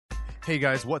Hey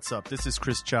guys, what's up? This is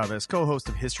Chris Chavez, co-host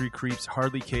of History Creeps,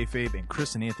 Hardly Kayfabe, and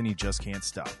Chris and Anthony Just Can't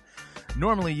Stop.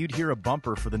 Normally, you'd hear a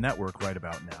bumper for the network right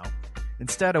about now.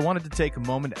 Instead, I wanted to take a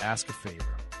moment to ask a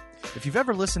favor. If you've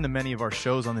ever listened to many of our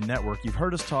shows on the network, you've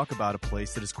heard us talk about a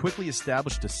place that has quickly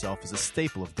established itself as a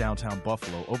staple of downtown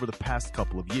Buffalo over the past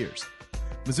couple of years.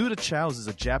 Mizuta Chow's is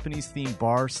a Japanese-themed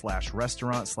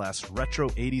bar/restaurant/retro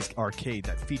 80s arcade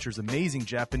that features amazing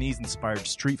Japanese-inspired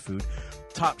street food,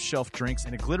 top-shelf drinks,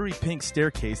 and a glittery pink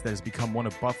staircase that has become one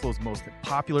of Buffalo's most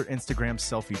popular Instagram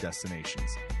selfie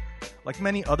destinations. Like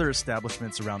many other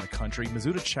establishments around the country,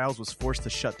 Mizuta Chow's was forced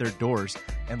to shut their doors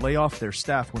and lay off their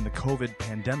staff when the COVID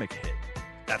pandemic hit.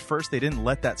 At first, they didn't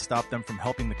let that stop them from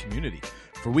helping the community.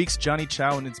 For weeks, Johnny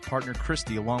Chow and his partner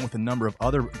Christy, along with a number of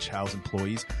other Chow's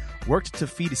employees, worked to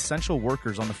feed essential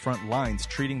workers on the front lines,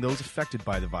 treating those affected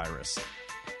by the virus.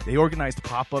 They organized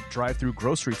pop-up drive-through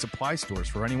grocery supply stores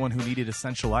for anyone who needed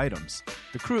essential items.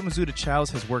 The crew at Mizuta Chow's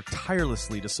has worked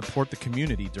tirelessly to support the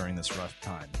community during this rough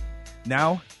time.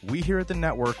 Now, we here at the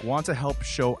network want to help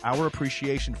show our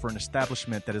appreciation for an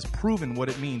establishment that has proven what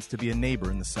it means to be a neighbor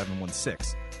in the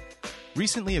 716.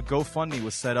 Recently, a GoFundMe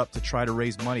was set up to try to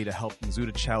raise money to help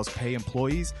Mizuta Chow's pay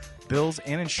employees, bills,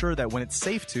 and ensure that when it's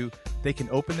safe to, they can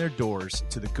open their doors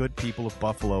to the good people of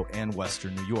Buffalo and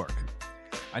Western New York.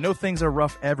 I know things are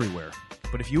rough everywhere,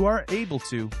 but if you are able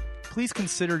to, please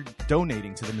consider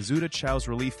donating to the Mizuta Chow's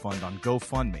Relief Fund on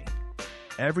GoFundMe.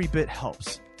 Every bit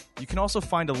helps. You can also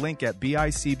find a link at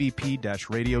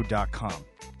bicbp-radio.com.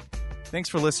 Thanks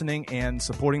for listening and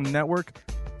supporting the network.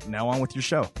 Now on with your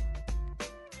show.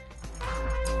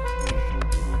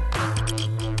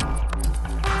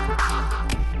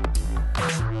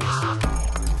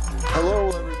 Hello,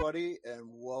 everybody, and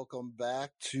welcome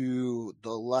back to the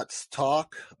Let's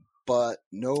Talk But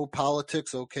No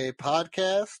Politics Okay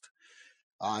podcast.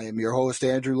 I am your host,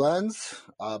 Andrew Lenz.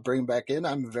 Bring back in,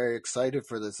 I'm very excited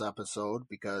for this episode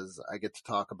because I get to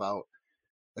talk about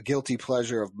a guilty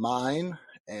pleasure of mine,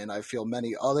 and I feel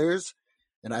many others.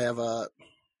 And I have a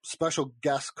special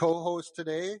guest co-host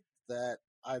today that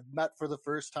I've met for the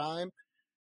first time.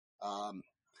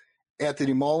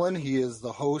 Anthony Mullen, he is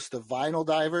the host of Vinyl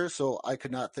Diver, so I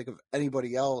could not think of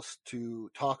anybody else to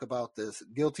talk about this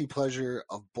guilty pleasure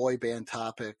of boy band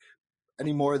topic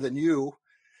any more than you,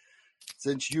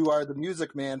 since you are the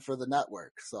music man for the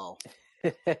network. So,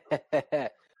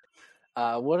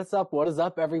 what is up? What is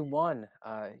up, everyone?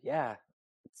 Yeah,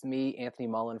 it's me, Anthony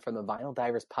Mullen from the Vinyl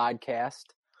Divers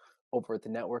podcast over at the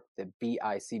network, the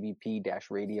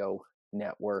BICBP-Radio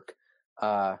network.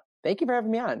 Thank you for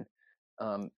having me on.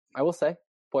 I will say,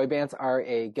 boy bands are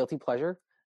a guilty pleasure.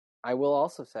 I will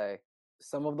also say,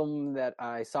 some of them that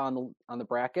I saw on the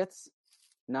brackets,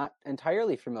 not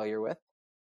entirely familiar with.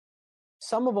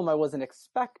 Some of them I wasn't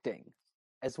expecting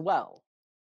as well.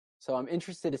 So I'm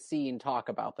interested to see and talk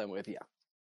about them with you.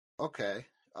 Okay.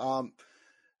 The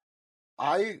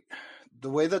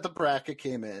way that the bracket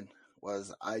came in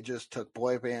was I just took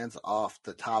boy bands off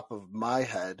the top of my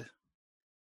head,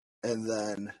 and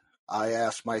then I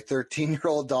asked my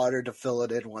 13-year-old daughter to fill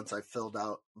it in once I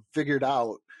figured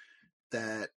out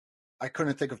that I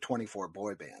couldn't think of 24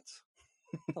 boy bands.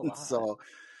 So,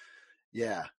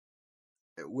 yeah,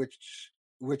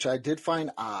 which I did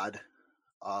find odd.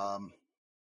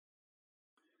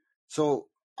 So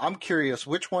I'm curious,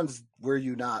 which ones were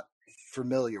you not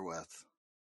familiar with?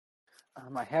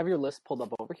 I have your list pulled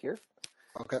up over here.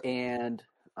 Okay. And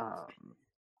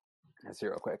let's see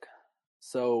real quick.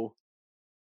 So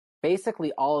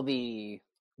basically all of the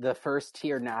first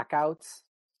tier knockouts,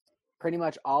 pretty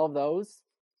much all of those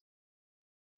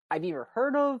I've either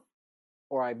heard of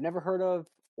or I've never heard of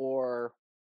or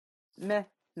meh,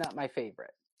 not my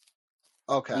favorite.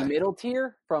 Okay. The middle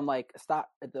tier from like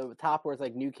stop at the top where it's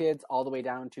like New Kids all the way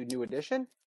down to New Edition.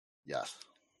 Yes.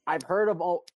 I've heard of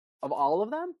all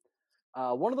of them.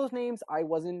 One of those names I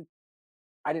didn't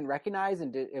recognize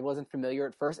and it wasn't familiar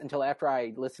at first until after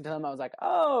I listened to them. I was like,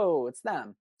 oh, it's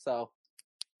them. So,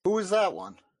 who is that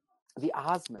one? The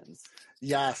Osmonds.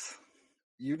 Yes.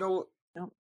 You know,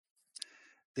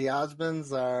 the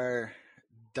Osmonds are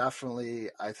definitely,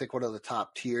 I think, one of the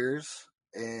top tiers.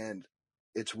 And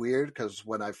it's weird because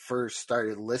when I first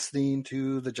started listening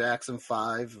to the Jackson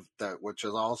 5, which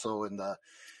is also in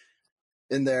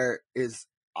there, is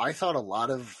I thought a lot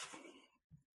of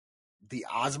the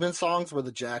Osmond songs were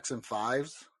the Jackson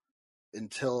 5s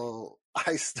until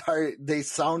they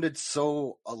sounded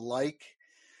so alike.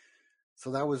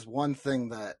 So that was one thing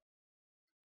that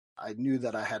I knew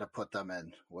that I had to put them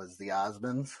in, was the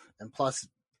Osmonds. And plus,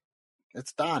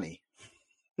 it's Donnie.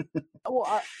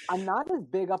 Well, I'm not as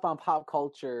big up on pop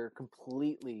culture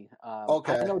completely.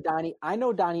 Okay. I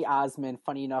know Donny Osmond.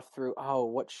 Funny enough, through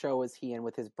what show is he in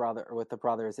with his brother or with the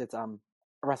brothers? It's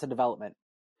Arrested Development.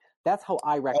 That's how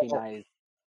I recognize.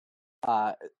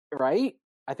 Right?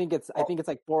 I think it's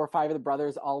like 4 or 5 of the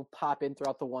brothers all pop in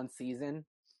throughout the one season.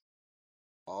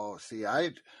 Oh, see,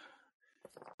 I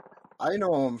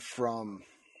know him from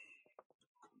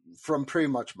pretty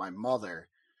much my mother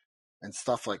and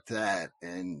stuff like that,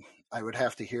 and I would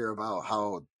have to hear about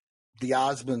how the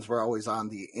Osmonds were always on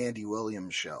the Andy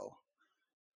Williams show,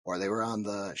 or they were on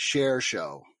the Cher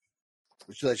show,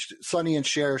 which is Sonny and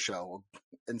Cher show,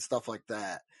 and stuff like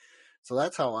that. So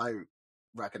that's how I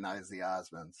recognize the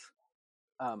Osmonds.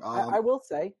 I will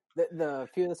say that the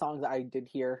few of the songs that I did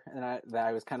hear and that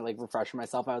I was kind of like refreshing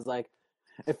myself, I was like,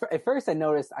 at first I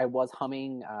noticed I was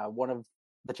humming one of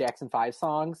the Jackson 5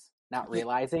 songs, not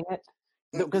realizing it.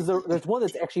 Because there's one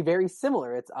that's actually very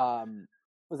similar. It's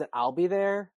was it "I'll Be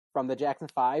There" from the Jackson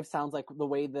 5? Sounds like the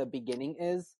way the beginning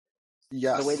is.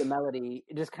 Yes. The way the melody,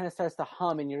 it just kind of starts to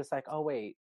hum, and you're just like, oh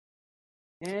wait,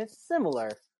 it's similar.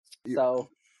 So,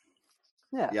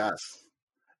 yeah. Yes.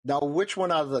 Now, which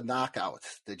one out of the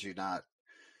knockouts did you not?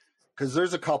 Because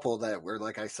there's a couple that were,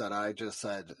 like I said, I just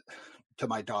said to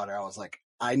my daughter, I was like,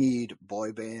 I need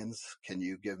boy bands. Can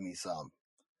you give me some?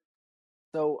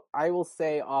 So I will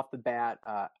say off the bat,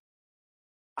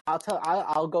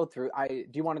 I'll go through. Do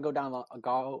you want to go down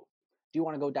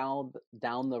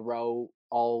the row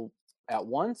all at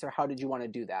once, or how did you want to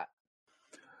do that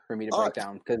for me to break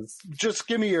down? Because just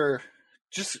give me your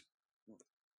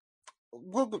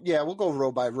we'll go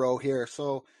row by row here.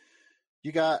 So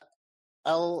you got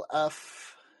LFO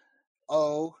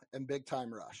and Big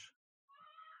Time Rush.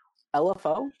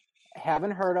 LFO,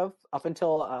 haven't heard of up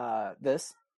until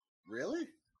this. Really?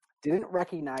 Didn't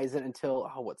recognize it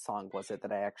until what song was it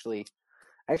that I actually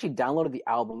downloaded the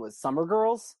album? Was Summer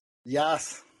Girls?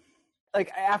 Yes.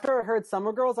 Like after I heard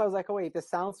Summer Girls, I was like, oh wait, this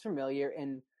sounds familiar.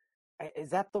 And is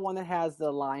that the one that has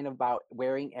the line about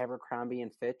wearing Abercrombie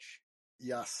and Fitch?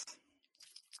 Yes.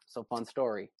 So fun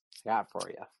story I got for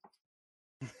you.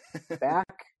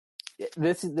 Back,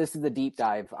 this is a deep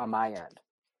dive on my end.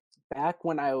 Back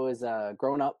when I was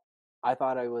growing up, I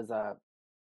thought I was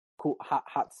cool,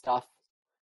 hot stuff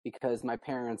because my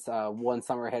parents one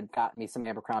summer had got me some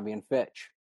Abercrombie and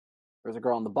Fitch. There was a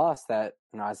girl on the bus that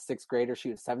I was a 6th grader, she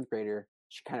was a 7th grader.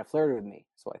 She kind of flirted with me,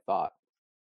 so I thought.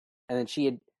 And then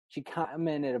she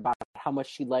commented about how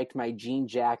much she liked my jean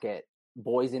jacket,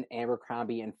 Boys in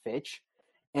Abercrombie and Fitch.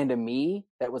 And to me,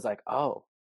 that was like, oh,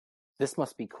 this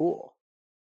must be cool.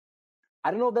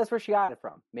 I don't know if that's where she got it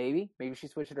from. Maybe she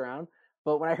switched it around.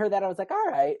 But when I heard that, I was like, all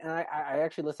right. And I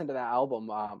actually listened to that album.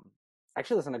 I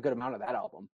actually listened to a good amount of that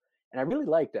album, and I really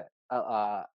liked it.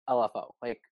 LFO.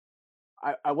 Like,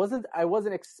 I wasn't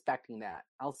expecting that.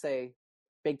 I'll say,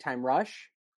 Big Time Rush.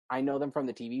 I know them from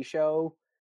the TV show.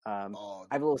 I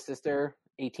have a little sister,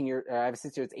 18 years. I have a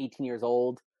sister that's 18 years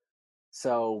old.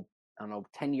 So I don't know,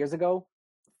 10 years ago,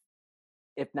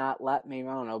 if not, maybe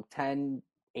I don't know,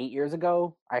 8 years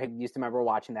ago, I used to remember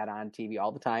watching that on TV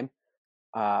all the time.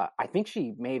 I think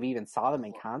she may have even saw them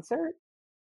in concert.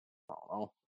 I don't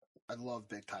know. I love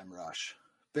Big Time Rush.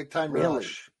 Big Time Really?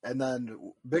 Rush. And then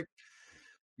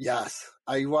yes,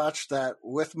 I watched that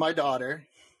with my daughter.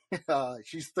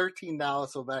 She's 13 now,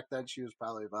 so back then she was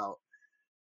probably about,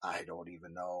 I don't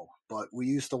even know. But we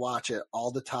used to watch it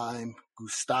all the time.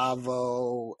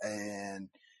 Gustavo and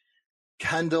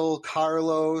Kendall,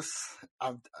 Carlos.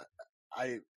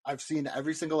 I've seen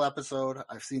every single episode.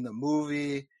 I've seen the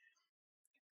movie.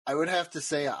 I would have to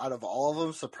say, out of all of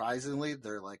them, surprisingly,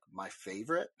 they're like my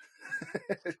favorite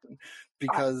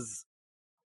because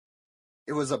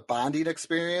it was a bonding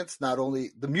experience. Not only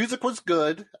the music was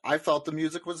good, I felt the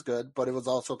music was good, but it was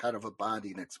also kind of a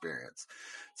bonding experience.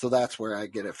 So that's where I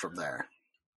get it from there.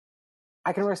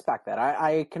 I can respect that.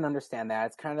 I can understand that.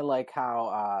 It's kind of like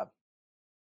how,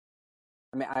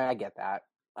 I get that.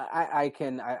 I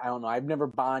don't know. I've never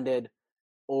bonded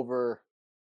over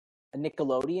a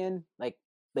Nickelodeon, like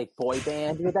boy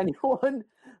band with anyone,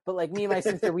 but like me and my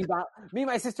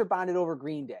sister bonded over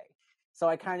Green Day. So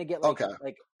I kind of get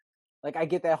like I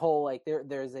get that whole, like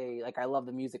there's a, like, I love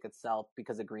the music itself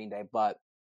because of Green Day, but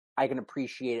I can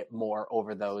appreciate it more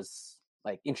over those,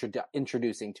 like,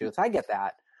 introducing to it. So I get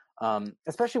that.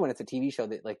 Especially when it's a TV show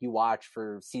that, like, you watch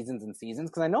for seasons and seasons,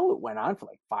 because I know it went on for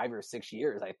like 5 or 6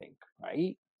 years, I think,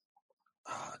 right?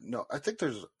 No, I think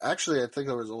there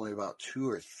was only about 2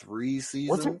 or 3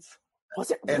 seasons.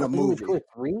 Was it and a movie? 2 or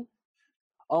 3?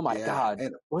 Oh my God!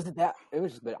 And, was it that? It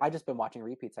was just. I just been watching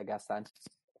repeats, I guess. Then.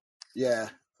 Yeah,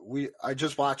 I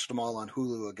just watched them all on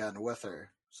Hulu again with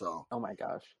her. So. Oh my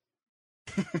gosh.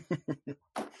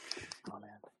 Oh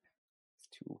man, it's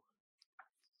too.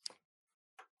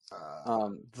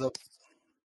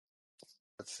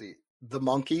 Let's see, the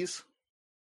Monkees.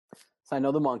 So I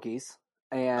know the Monkees,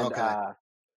 and Okay. so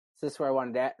this is where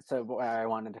I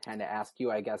wanted to kind of ask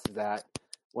you, I guess, is that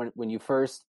when you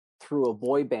first threw a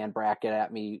boy band bracket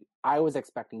at me, I was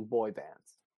expecting boy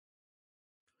bands.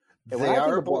 And when I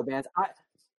think of boy bands,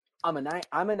 I'm a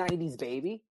 90s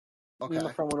baby. Okay.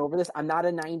 Even from went over this, I'm not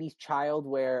a 90s child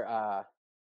where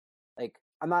like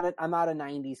I'm not a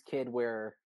 90s kid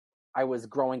where I was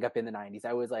growing up in the 90s.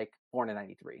 I was like born in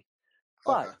 93.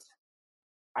 But okay.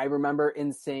 I remember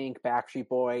NSYNC, Backstreet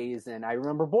Boys, and I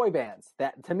remember boy bands.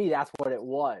 That to me, that's what it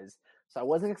was. So I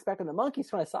wasn't expecting the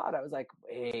Monkees when I saw it. I was like,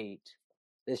 wait,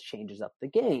 this changes up the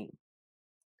game.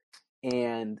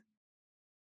 And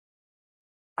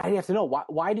I have to know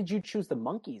why did you choose the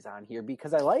Monkees on here?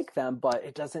 Because I like them, but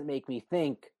it doesn't make me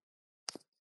think.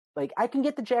 Like I can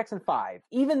get the Jackson 5.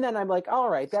 Even then, I'm like, all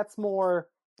right, that's more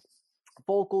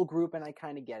vocal group, and I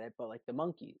kind of get it. But like the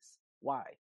Monkees, why?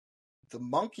 The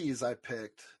Monkees I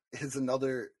picked is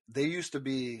another. They used to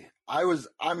be.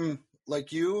 I'm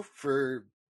like you for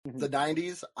the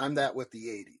 90s. I'm that with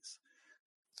the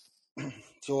 80s.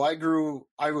 So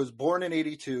I was born in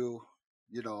 82,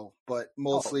 but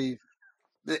mostly,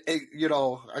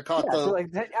 I caught So like,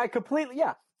 I completely,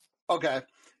 yeah. Okay.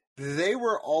 They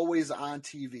were always on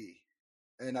TV,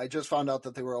 and I just found out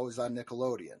that they were always on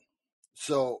Nickelodeon.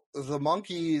 So the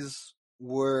Monkees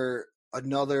were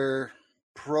another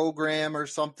program or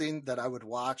something that I would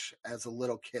watch as a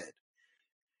little kid.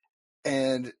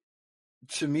 And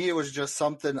to me, it was just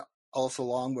something else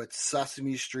along with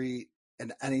Sesame Street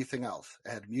and anything else.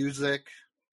 It had music.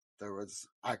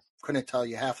 I couldn't tell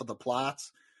you half of the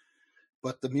plots,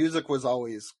 but the music was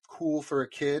always cool for a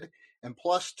kid. And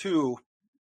plus two,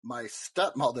 my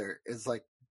stepmother is like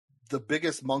the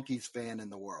biggest Monkees fan in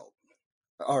the world.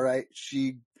 All right.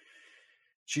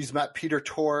 She's met Peter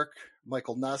Tork,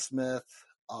 Michael Nesmith,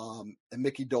 and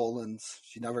Mickey Dolenz.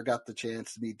 She never got the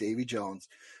chance to meet Davy Jones.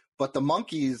 But the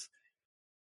Monkees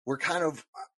were kind of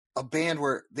a band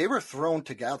where they were thrown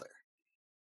together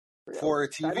for a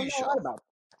TV show.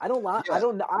 I don't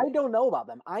know about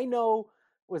them. I know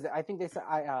I think they said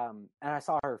and I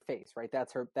saw her face, right?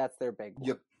 That's their big one.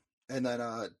 Yep. And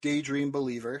then Daydream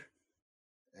Believer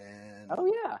and oh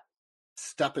yeah,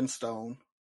 Steppin' Stone.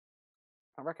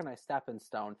 I recognize Steppin'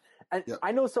 Stone. And yep.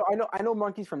 I know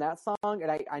Monkees from that song,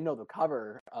 and I know the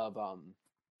cover of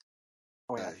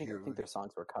I think their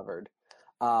songs were covered.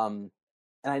 And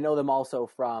I know them also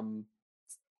from,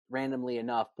 randomly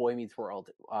enough, Boy Meets World.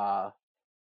 The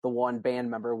one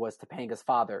band member was Topanga's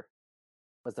father,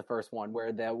 was the first one,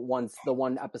 where the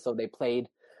one episode they played,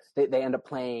 they end up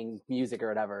playing music or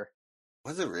whatever.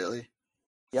 Was it really?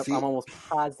 Yep, I'm almost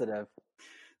positive.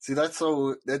 See, that's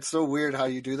so weird how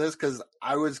you do this, because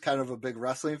I was kind of a big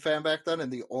wrestling fan back then,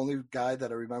 and the only guy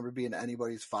that I remember being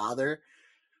anybody's father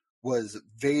was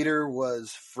Vader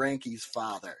was Frankie's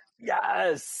father.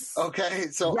 Yes. Okay,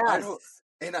 so yes.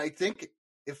 I think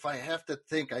if I have to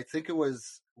think, I think it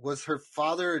was her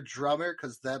father a drummer,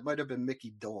 because that might have been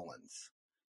Mickey Dolenz.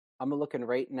 I'm looking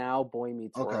right now, Boy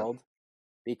Meets World,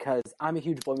 because I'm a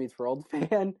huge Boy Meets World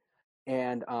fan,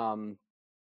 and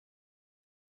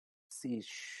see,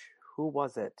 who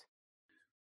was it?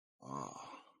 Oh.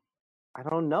 I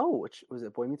don't know. Which was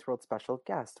it? Boy Meets World special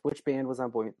guest. Which band was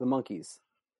on the Monkees?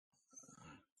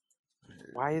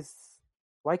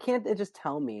 Why can't they just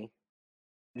tell me?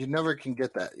 You never can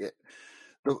get that yet.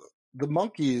 The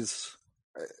Monkees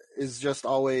is just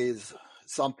always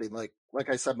something. Like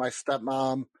I said, my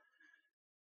stepmom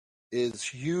is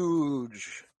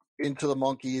huge into the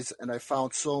Monkees, and I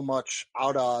found so much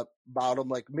out about him.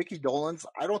 Like Mickey Dolenz,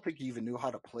 I don't think he even knew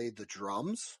how to play the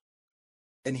drums,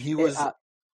 and he was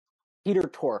Peter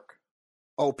Tork.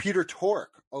 Oh, Peter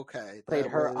Tork. Okay, played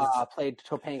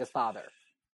Topanga's father.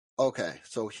 Okay,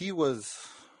 so he was,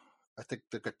 I think,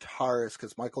 the guitarist,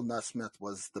 because Michael Nesmith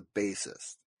was the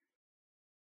bassist.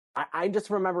 I just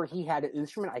remember he had an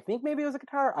instrument. I think maybe it was a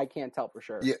guitar. I can't tell for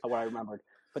sure what I remembered.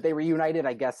 But they reunited,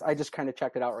 I guess. I just kind of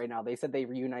checked it out right now. They said they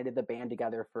reunited the band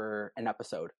together for an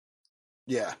episode.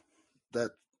 Yeah.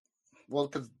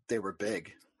 Because they were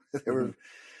big.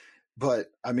 But,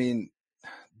 I mean,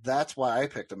 that's why I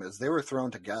picked them, is they were thrown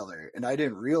together. And I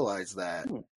didn't realize that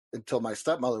until my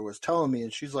stepmother was telling me.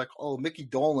 And she's like, oh, Mickey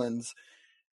Dolenz,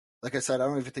 like I said, I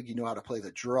don't even think he knew how to play the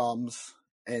drums.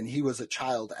 And he was a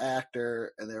child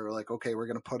actor. And they were like, okay, we're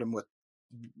going to put him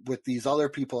with these other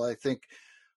people. I think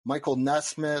Michael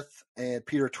Nesmith and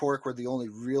Peter Tork were the only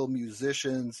real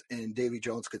musicians, and Davy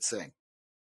Jones could sing.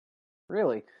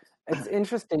 Really? It's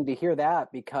interesting to hear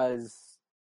that because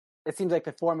it seems like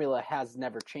the formula has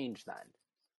never changed then.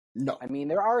 No. I mean,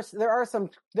 there are some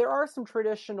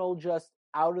traditional just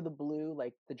out of the blue,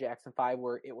 like the Jackson 5,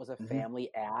 where it was a family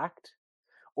act,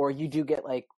 or you do get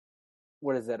like,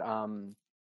 what is it? I don't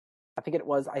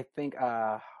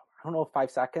know,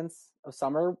 5 Seconds of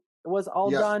Summer was all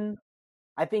done.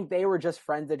 I think they were just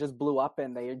friends that just blew up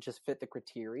and they just fit the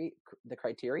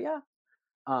criteria.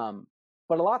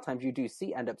 But a lot of times you do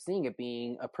end up seeing it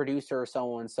being a producer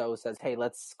so-and-so says, hey,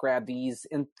 let's grab these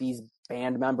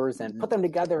band members and put them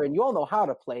together, and you all know how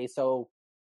to play. So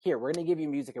here, we're going to give you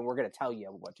music and we're going to tell you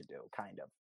what to do, kind of.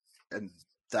 And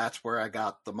that's where I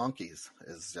got the Monkees,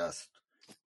 is just,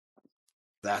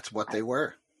 that's what they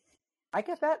were. I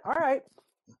get that. All right.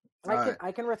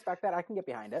 I can respect that. I can get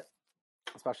behind it,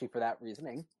 especially for that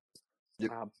reasoning.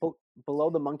 Yep. Below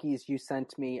the Monkees, you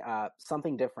sent me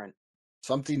Something Different.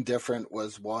 Something Different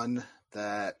was one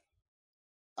that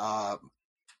I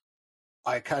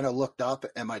kind of looked up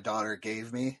and my daughter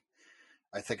gave me.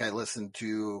 I think I listened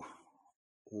to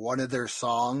one of their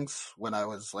songs when I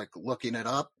was like looking it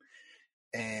up,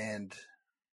 and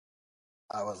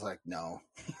I was like, no.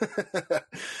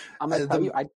 I'm going to tell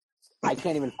you, I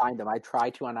can't even find them. I try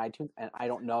to on iTunes and I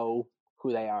don't know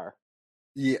who they are.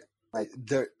 Yeah.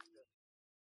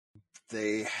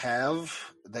 They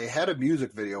had a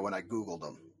music video when I Googled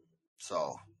them.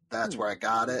 So that's where I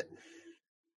got it.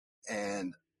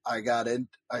 And I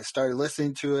started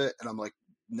listening to it and I'm like,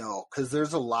 no, because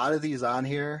there's a lot of these on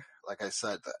here, like I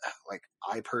said, that like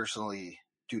I personally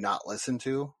do not listen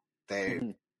to.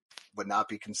 They would not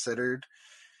be considered,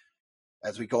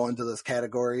 as we go into this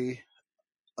category,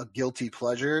 a guilty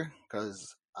pleasure,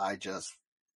 because I just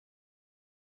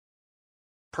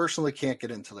personally can't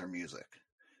get into their music.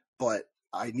 But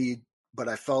I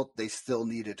felt they still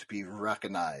needed to be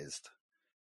recognized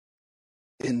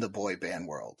in the boy band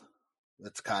world.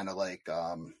 It's kind of like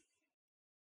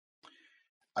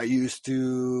I used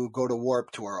to go to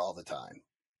Warped Tour all the time,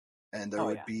 and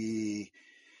there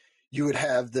you would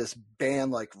have this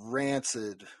bands like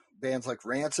Rancid and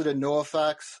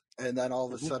NoFX, and then all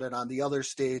of a sudden on the other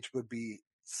stage would be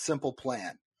Simple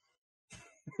Plan.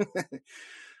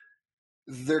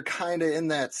 They're kind of in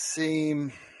that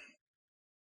same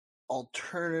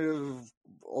alternative,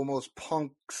 almost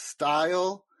punk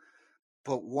style,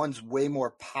 but one's way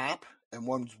more pop and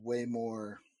one's way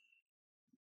more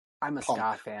I'm a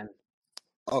ska fan.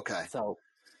 Okay. So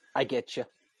I get you.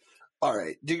 All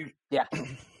right. Do you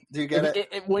get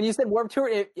it? When you said Warped Tour,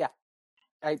 Okay.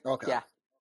 Yeah.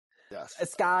 Yes.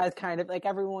 Ska is kind of like,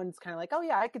 everyone's kind of like, oh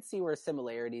yeah, I could see where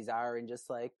similarities are, and just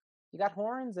like, you got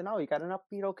horns and you got an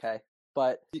upbeat, okay.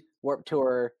 But Warped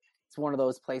Tour, it's one of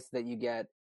those places that you get,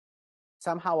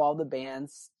 somehow all the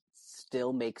bands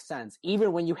still make sense.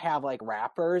 Even when you have like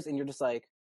rappers and you're just like,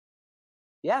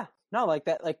 yeah, no, like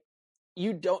that, like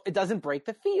it doesn't break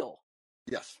the feel.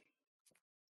 Yes.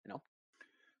 You know?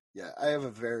 Yeah, I have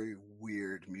a very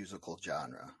weird musical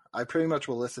genre. I pretty much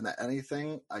will listen to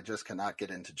anything. I just cannot get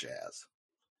into jazz.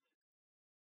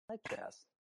 I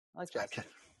like jazz.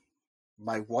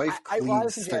 My wife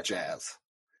cleans the jazz.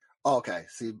 Okay,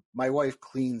 see, my wife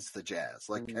cleans the jazz,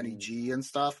 like Kenny G and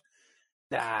stuff.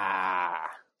 Nah,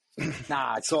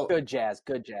 so, good jazz.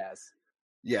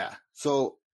 Yeah,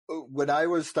 so when I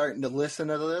was starting to listen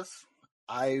to this,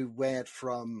 I went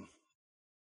from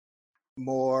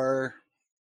more,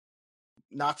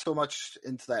 not so much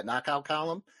into that knockout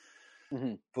column,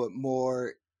 but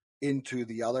more into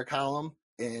the other column.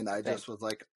 And I just was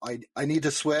like, I need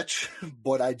to switch,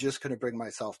 but I just couldn't bring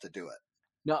myself to do it.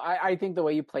 No, I think the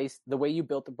way you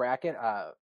built the bracket,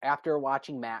 after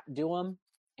watching Matt do them,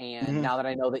 and now that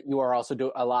I know that you are also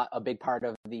a big part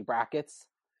of the brackets,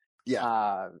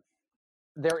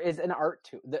 there is an art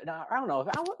to. I don't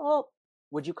know.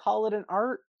 Would you call it an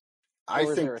art? I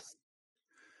think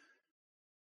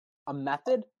a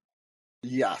method.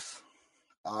 Yes.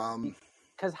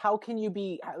 Because how can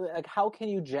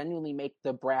you genuinely make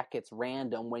the brackets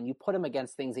random when you put them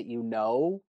against things that you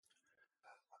know?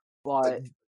 But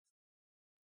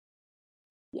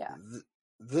yeah,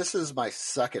 this is my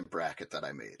second bracket that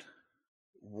I made.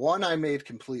 One I made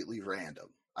completely random.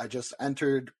 I just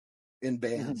entered in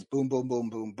bands, boom, boom,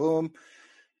 boom, boom, boom,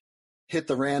 hit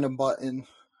the random button.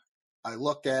 I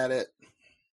looked at it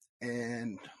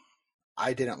and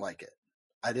I didn't like it.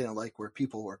 I didn't like where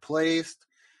people were placed.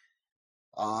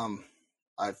 I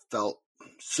felt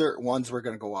certain ones were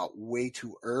going to go out way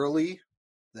too early.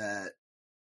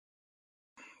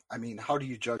 How do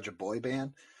you judge a boy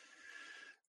band?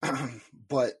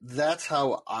 But that's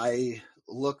how I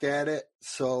looked at it.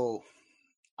 So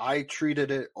I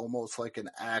treated it almost like an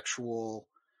actual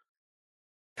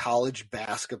college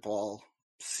basketball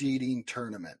seeding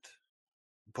tournament,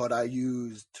 but I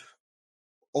used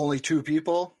only 2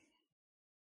 people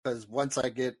because once I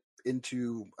get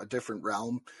into a different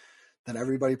realm, then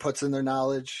everybody puts in their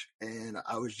knowledge, and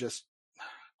I was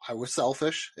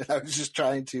selfish, and I was just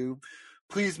trying to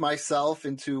please myself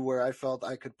into where I felt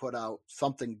I could put out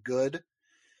something good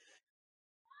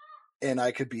and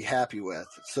I could be happy with.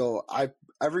 So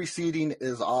every seeding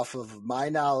is off of my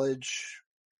knowledge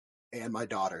and my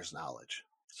daughter's knowledge.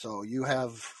 So you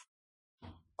have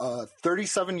a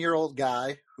 37-year-old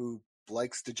guy who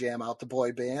likes to jam out the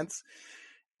boy bands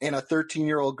and a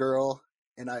 13-year-old girl,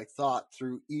 and I thought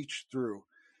through each through,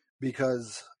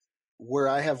 because where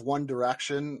I have One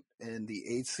Direction in the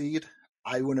 8th seed,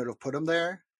 I wouldn't have put him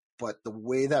there. But the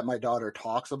way that my daughter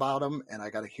talks about him, and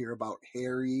I got to hear about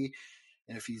Harry,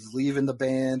 and if he's leaving the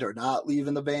band or not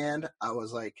leaving the band, I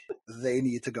was like, they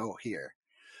need to go here.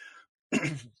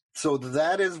 So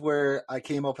that is where I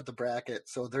came up with the bracket.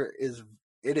 So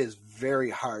it is very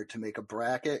hard to make a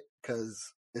bracket,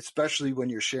 because especially when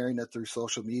you're sharing it through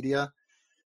social media,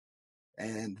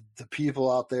 and the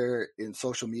people out there in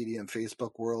social media and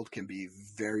Facebook world can be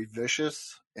very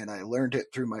vicious. And I learned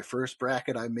it through my first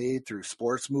bracket I made through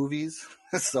sports movies.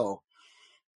 So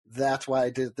that's why I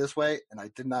did it this way, and I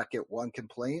did not get one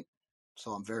complaint.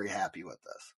 So I'm very happy with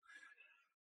this.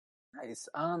 Nice.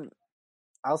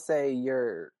 I'll say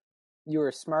you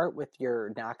were smart with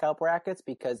your knockout brackets,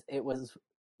 because it was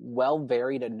well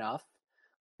varied enough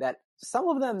that some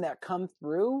of them that come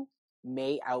through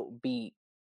may outbeat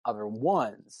other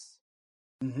ones.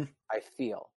 Mm-hmm. I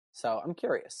feel so. I'm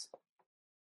curious.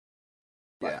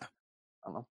 But, yeah. I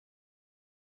don't know.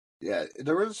 Yeah,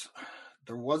 there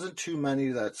wasn't too many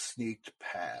that sneaked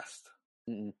past.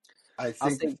 Mm-mm. I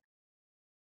think.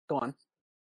 Go on.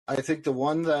 I think the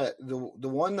one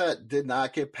that did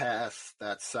not get past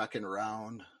that second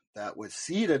round, that was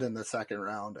seeded in the second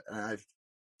round,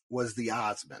 was the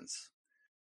Osmonds,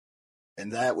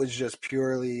 and that was just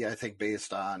purely, I think,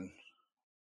 based on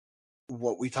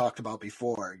what we talked about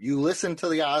before. You listen to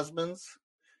the Osmonds,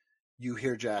 you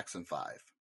hear Jackson 5.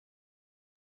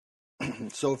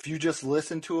 So if you just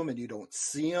listen to them and you don't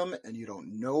see them and you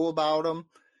don't know about them,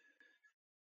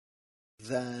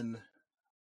 then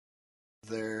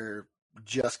they're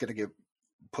just going to get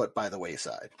put by the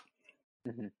wayside.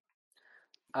 Mm-hmm.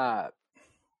 I'll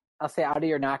say out of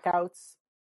your knockouts,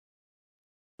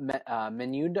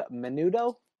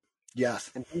 Menudo.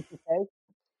 Yes. And B2K.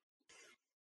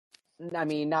 I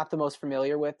mean, not the most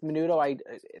familiar with Menudo.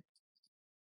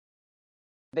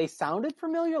 They sounded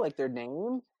familiar, like their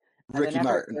name. Ricky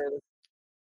Martin.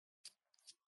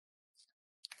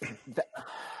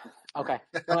 Okay.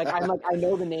 I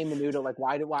know the name Menudo. Like,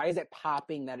 why is it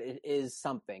popping that it is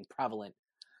something prevalent?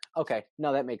 Okay.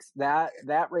 No, that makes that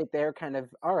right there kind of,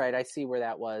 all right. I see where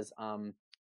that was.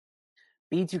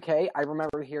 B2K, I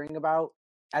remember hearing about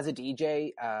as a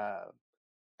DJ. I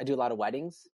do a lot of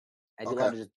weddings. I do a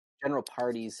lot of just general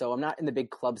parties. So I'm not in the big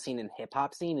club scene and hip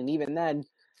hop scene. And even then,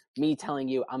 me telling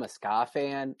you I'm a ska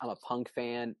fan, I'm a punk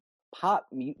fan, pop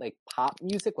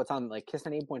music, what's on like Kiss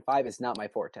 98.5 is not my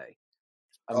forte.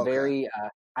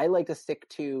 I like to stick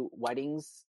to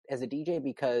weddings as a DJ,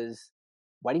 because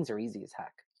weddings are easy as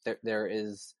heck. There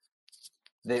is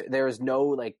no,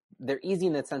 like, they're easy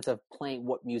in the sense of playing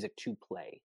what music to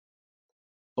play.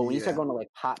 But when you start going to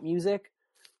like pop music,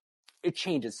 it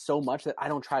changes so much that I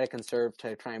don't try to conserve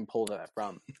to try and pull that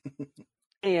from.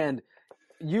 And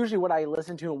usually what I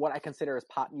listen to and what I consider as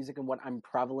pop music and what I'm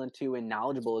prevalent to and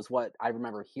knowledgeable is what I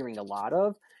remember hearing a lot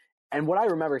of. And what I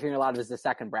remember hearing a lot of is the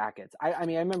second brackets. I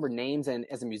mean, I remember names, and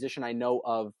as a musician, I know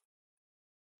of,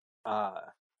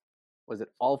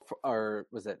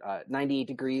 98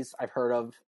 Degrees? I've heard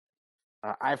of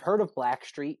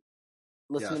Blackstreet.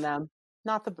 Listen to them.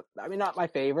 Not my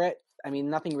favorite. I mean,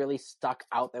 nothing really stuck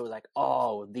out that was like,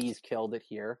 oh, these killed it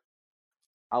here.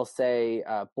 I'll say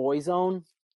Boyzone.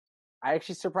 I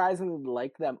actually surprisingly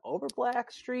like them over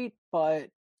Blackstreet, but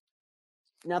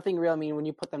nothing real. I mean, when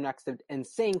you put them next to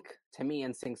NSYNC, to me,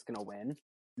 NSYNC's gonna win.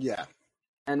 Yeah.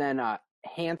 And then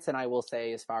Hanson, I will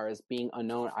say, as far as being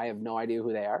unknown, I have no idea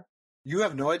who they are. You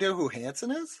have no idea who Hanson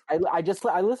is? I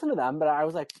listened to them, but I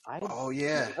was like, never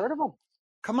heard of them.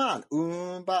 Come on,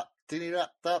 with that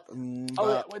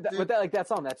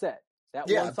song, that's it. That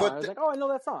one song, I was like, oh, I know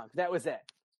that song. That was it.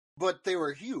 But they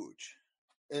were huge,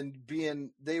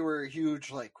 they were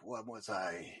huge. Like, what was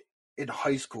I in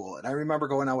high school? And I remember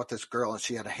going out with this girl, and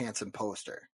she had a Hanson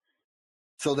poster.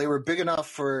 So they were big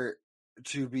enough to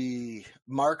be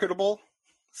marketable.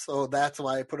 So that's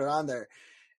why I put it on there.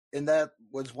 And that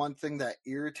was one thing that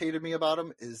irritated me about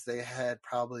them, is they had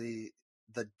probably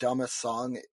the dumbest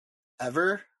song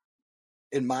ever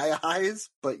in my eyes,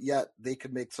 but yet they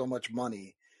could make so much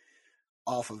money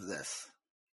off of this.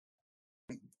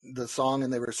 The song,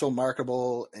 and they were so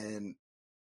marketable, and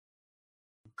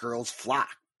girls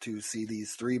flocked to see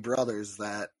these three brothers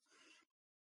that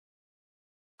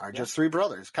are just three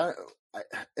brothers. Kind of,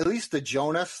 at least the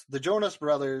Jonas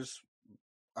brothers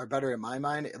are better in my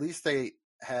mind. At least they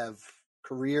have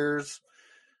careers.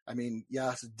 I mean,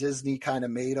 yes, Disney kind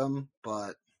of made them,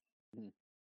 but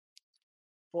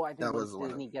well, I think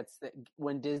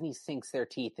when Disney sinks their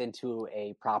teeth into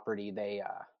a property, they're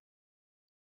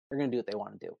going to do what they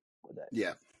want to do with it.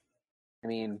 Yeah. I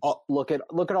mean, look at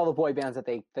all the boy bands that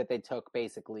they took.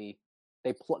 Basically,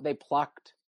 they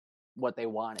plucked what they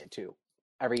wanted to.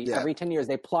 Every 10 years,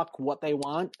 they pluck what they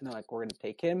want, and they're like, we're going to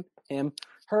take him,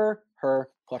 her,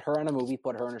 put her on a movie,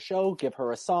 put her on a show, give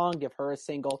her a song, give her a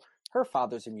single. Her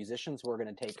father's a musician, so we're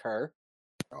going to take her.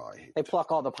 Oh, they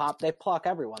pluck all the pop. They pluck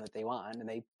everyone that they want,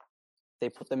 and they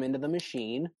put them into the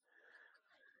machine.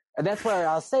 And that's where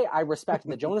I'll say I respect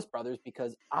the Jonas Brothers,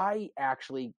 because I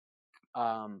actually,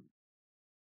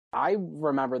 I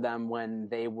remember them when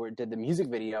they did the music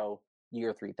video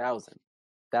Year 3000.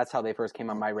 That's how they first came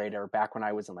on my radar back when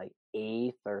I was in like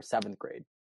 8th or 7th grade.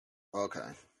 Okay.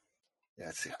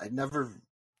 Yeah, see,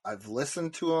 I've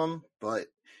listened to them, but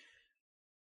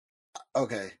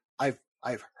okay,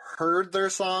 I've heard their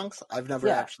songs. I've never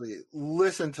actually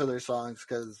listened to their songs,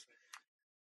 because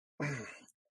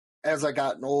as I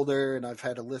gotten older and I've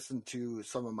had to listen to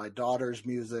some of my daughter's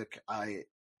music, I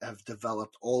have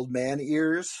developed old man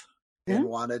ears and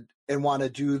want to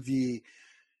do the,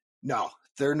 no,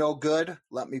 they're no good,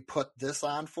 let me put this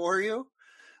on for you.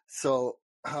 So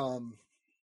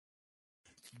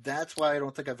that's why I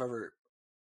don't think I've ever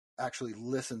actually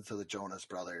listened to the Jonas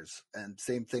Brothers. And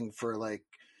same thing for like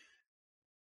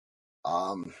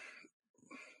 5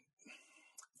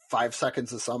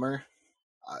 Seconds of Summer.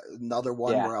 Another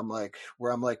one where I'm like,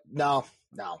 no,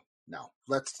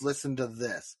 let's listen to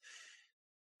this.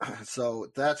 So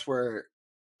that's where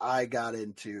I got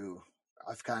into,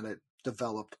 I've kind of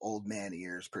developed old man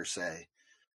ears per se.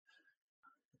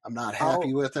 I'm not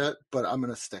happy with it, but I'm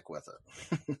going to stick with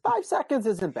it. 5 seconds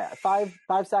isn't bad. 5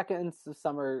 Seconds of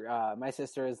Summer. My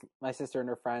sister and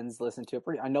her friends listened to it.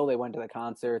 I know they went to the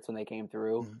concerts when they came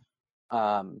through.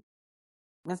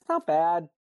 It's not bad,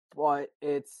 but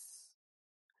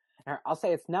I'll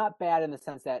say it's not bad in the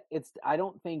sense that I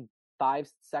don't think 5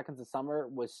 Seconds of Summer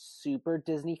was super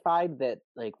Disney-fied. That,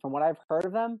 like, from what I've heard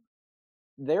of them,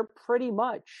 they're pretty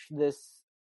much this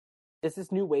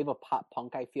new wave of pop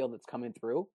punk, I feel, that's coming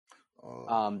through.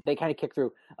 They kind of kick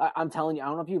through. I'm telling you, I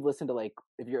don't know if you've listened to, like,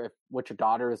 what your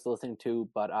daughter is listening to,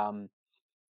 but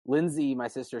Lindsay, my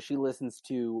sister, she listens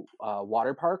to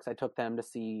Water Parks. I took them to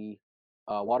see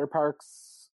Water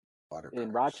Parks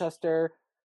in Rochester,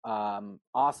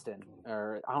 Austin,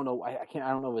 or I don't know. I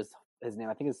don't know his name.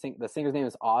 I think the singer's name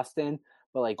is Austin.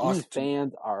 But like Austin. These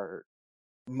fans are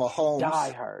Mahomes,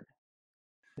 diehard.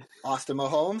 Austin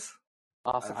Mahomes.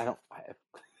 Austin,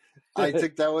 I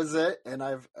think that was it, and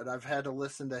I've had to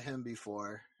listen to him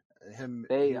before. Him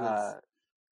and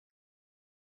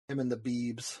the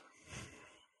Biebs.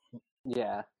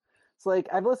 Yeah, it's like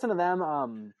I've listened to them,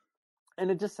 and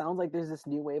it just sounds like there's this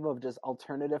new wave of just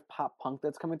alternative pop punk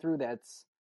that's coming through. It's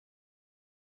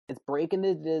breaking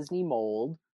the Disney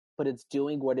mold, but it's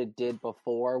doing what it did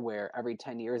before, where every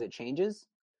 10 years it changes.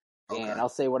 Okay. And I'll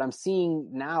say what I'm seeing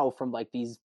now from like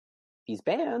these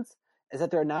bands is that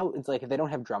they're now, it's like if they don't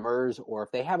have drummers, or if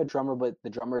they have a drummer but the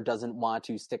drummer doesn't want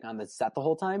to stick on the set the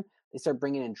whole time, they start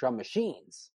bringing in drum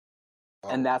machines.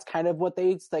 And that's kind of what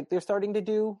they're starting to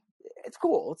do. It's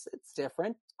cool. It's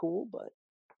different. It's cool, but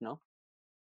no.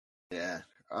 Yeah.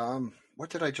 What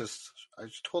did I just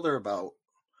told her about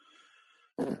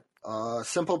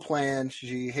Simple Plan.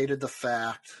 She hated the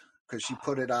fact because she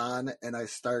put it on and I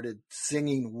started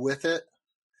singing with it.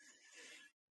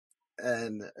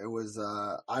 And it was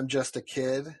I'm Just a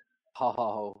Kid.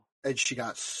 Oh. And she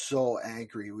got so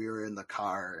angry. We were in the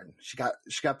car and she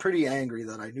got pretty angry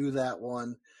that I knew that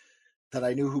one, that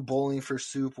I knew who Bowling for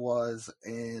Soup was,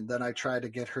 and then I tried to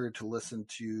get her to listen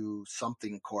to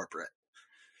Something Corporate.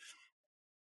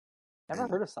 Never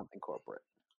heard of Something Corporate.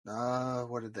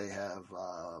 What did they have?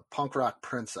 Punk Rock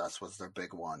Princess was their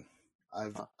big one.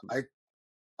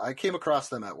 I came across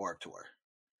them at Warped Tour.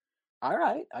 All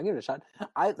right, I'll give it a shot.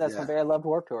 That's one thing I loved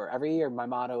Warped Tour. Every year, my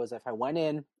motto is if I went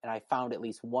in and I found at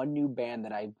least one new band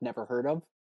that I've never heard of,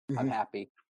 I'm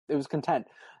happy. It was content.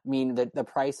 I mean, the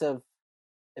price of,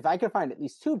 if I could find at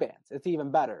least 2 bands, it's even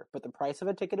better. But the price of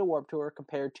a ticket to Warped Tour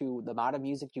compared to the amount of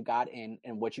music you got in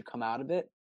and what you come out of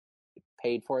it, It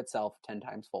paid for itself 10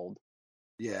 times fold.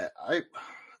 Yeah,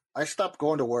 I stopped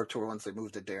going to Warped Tour once they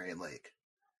moved to Darien Lake.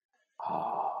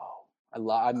 Oh,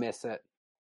 I miss it.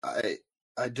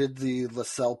 I did the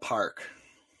LaSalle Park.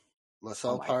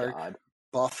 LaSalle Park, God.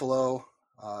 Buffalo,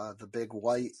 the big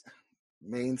white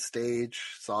main stage,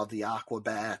 saw the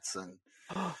Aquabats, and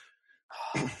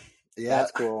yeah,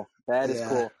 that's cool. That is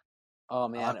cool. Oh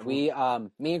man, me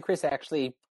and Chris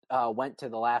actually went to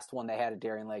the last one they had at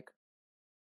Darien Lake.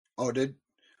 Oh, did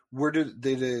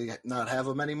they not have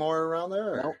them anymore around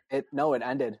there? No, it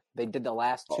ended. They did the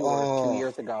last tour 2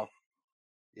 years ago.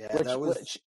 Yeah,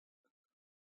 which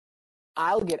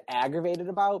I'll get aggravated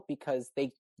about because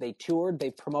they toured,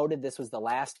 they promoted it was the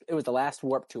last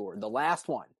Warped Tour, the last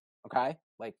one. Okay?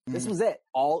 Like this was it.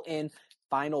 All in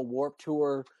final Warped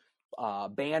Tour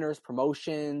banners,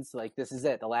 promotions, like this is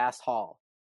it, the last haul.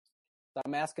 So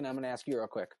I'm going to ask you real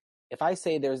quick. If I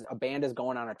say there's a band is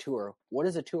going on a tour, what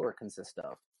does a tour consist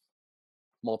of?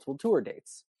 Multiple tour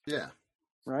dates. Yeah.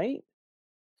 Right?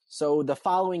 So the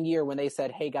following year when they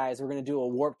said, hey guys, we're going to do a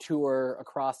Warped Tour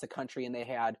across the country, and they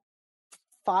had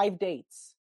 5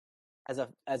 dates as a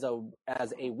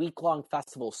week-long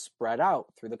festival spread out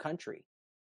through the country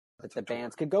that the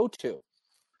bands could go to.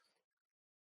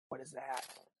 What is that?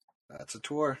 That's a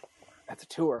tour. That's a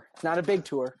tour. It's not a big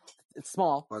tour. It's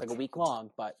small, like a week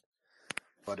long, but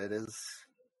it is.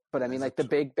 But I mean, like the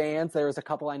big bands, there was a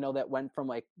couple I know that went from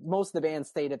like most of the bands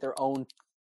stayed at their own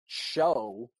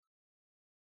show,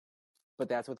 but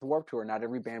that's with the Warped Tour. Not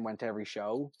every band went to every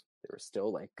show. They were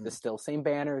still like the same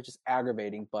banner, just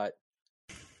aggravating. But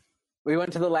we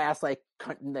went to the last like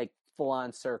full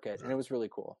on circuit, and it was really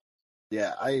cool.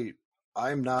 Yeah,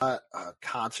 I'm not a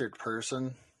concert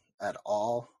person at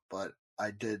all, but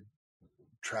I did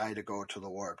try to go to the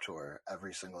Warped Tour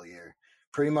every single year.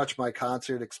 Pretty much my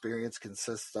concert experience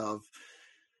consists of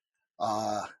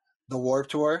the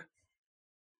Warped Tour,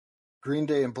 Green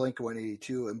Day, and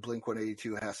Blink-182, and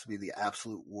Blink-182 has to be the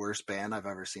absolute worst band I've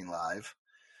ever seen live.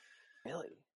 Really?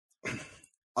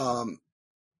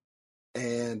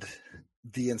 And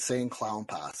the Insane Clown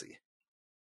Posse.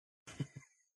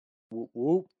 Whoop,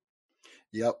 whoop.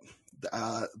 Yep.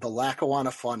 The Lackawanna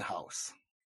Funhouse.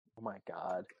 Oh my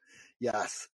God.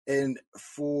 Yes. And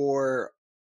for,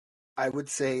 I would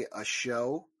say, a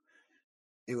show,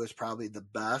 it was probably the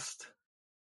best.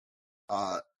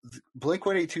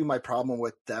 Blink-182, my problem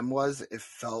with them was it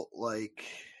felt like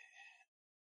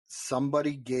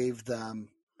somebody gave them,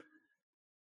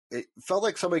 it felt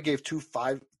like somebody gave two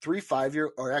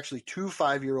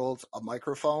 5-year-olds a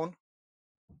microphone,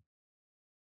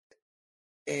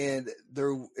 and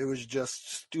it was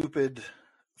just stupid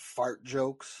fart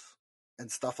jokes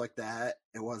and stuff like that.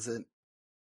 It wasn't.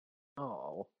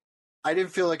 Oh. I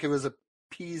didn't feel like it was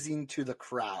appeasing to the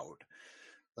crowd.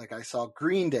 Like I saw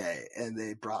Green Day and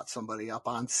they brought somebody up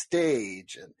on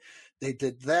stage and they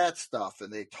did that stuff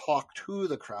and they talked to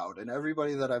the crowd, and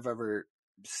everybody that I've ever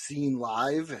seen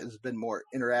live has been more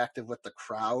interactive with the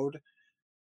crowd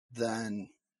than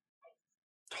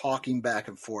talking back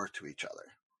and forth to each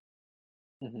other.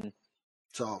 Mm-hmm.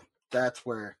 So that's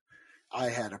where I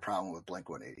had a problem with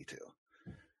Blink-182.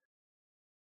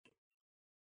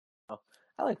 Oh,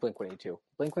 I like Blink-182.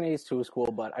 Blink-182 is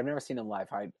cool, but I've never seen them live.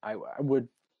 I would.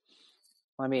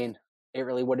 I mean, it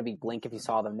really wouldn't be Blink if you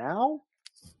saw them now,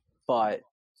 but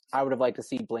I would have liked to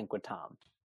see Blink with Tom.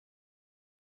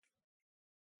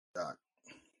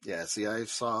 Yeah, see, I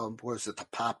saw, the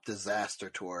Pop Disaster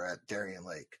Tour at Darien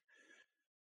Lake.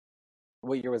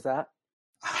 What year was that?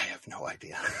 I have no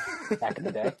idea. Back in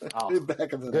the day? Oh.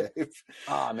 Back in the day.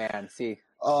 Oh, man, see.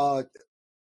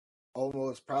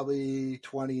 Almost probably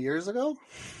 20 years ago.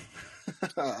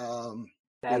 That'd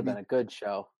have been a good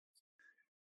show.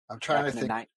 I'm trying to think.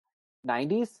 The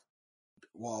 90s?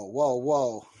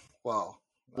 Whoa.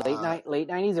 Late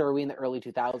 90s, or are we in the early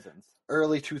 2000s?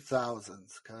 Early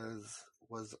 2000s, because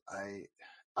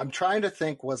I'm trying to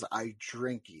think, was I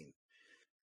drinking?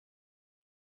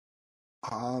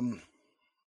 I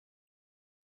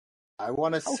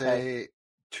want to say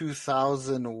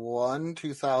 2001,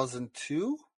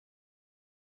 2002.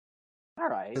 All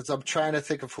right. Because I'm trying to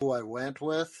think of who I went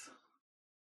with.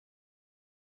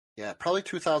 Yeah, probably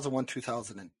 2001,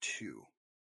 2002.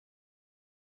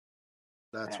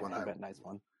 That's when I. Nice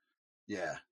one.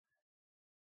 Yeah.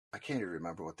 I can't even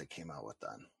remember what they came out with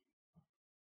then.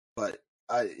 But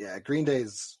Green Day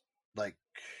is like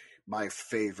my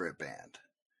favorite band.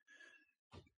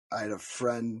 I had a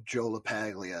friend, Joe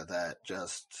LaPaglia, that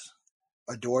just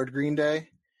adored Green Day.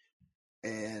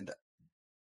 And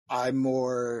I'm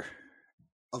more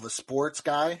of a sports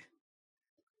guy,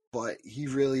 but he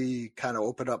really kind of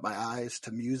opened up my eyes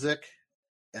to music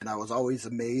and I was always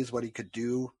amazed what he could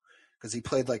do because he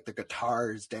played like the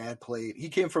guitar his dad played. He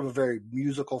came from a very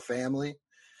musical family,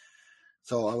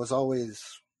 so I was always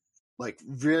like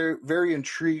very, very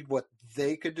intrigued what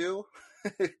they could do.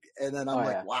 And then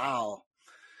I'm wow,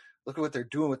 look at what they're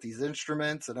doing with these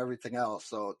instruments and everything else.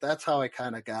 So that's how I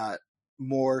kind of got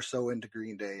more so into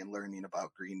Green Day and learning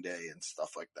about Green Day and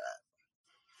stuff like that.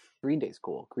 Green Day's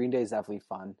cool. Green Day's definitely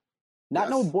fun.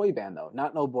 No boy band though.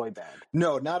 Not no boy band.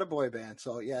 No, not a boy band.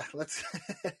 So yeah, let's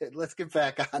get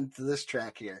back on to this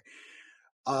track here.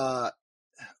 What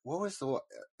was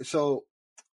so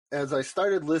as I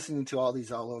started listening to all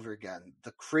these all over again,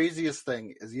 the craziest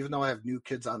thing is even though I have New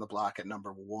Kids on the Block at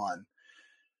number 1,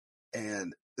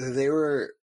 and they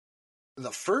were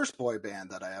the first boy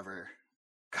band that I ever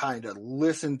kind of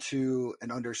listened to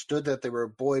and understood that they were a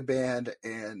boy band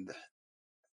and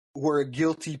were a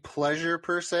guilty pleasure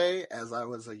per se, as I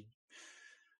was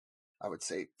I would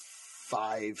say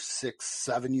 5, 6,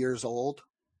 7 years old.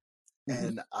 Mm-hmm.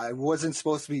 And I wasn't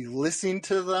supposed to be listening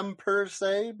to them per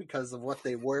se because of what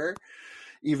they were,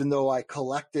 even though I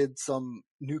collected some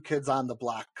New Kids on the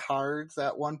Block cards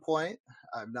at one point.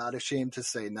 I'm not ashamed to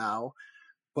say now,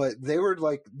 but they were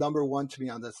like number 1 to me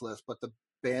on this list. But the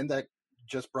band that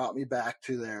just brought me back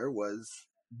to there was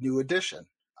New Edition.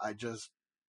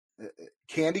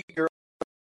 Candy Girl,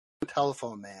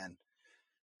 Telephone Man,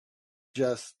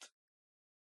 just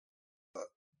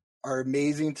are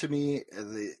amazing to me.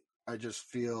 I just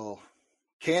feel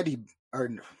Candy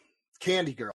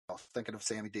Girl, thinking of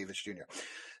Sammy Davis Jr.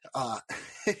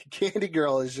 Candy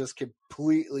Girl is just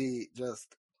completely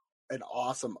just an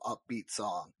awesome upbeat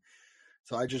song.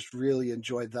 So I just really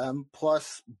enjoyed them.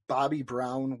 Plus Bobby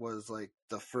Brown was like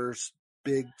the first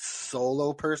big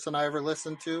solo person I ever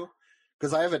listened to,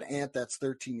 because I have an aunt that's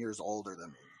 13 years older than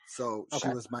me. So She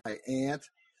was my aunt,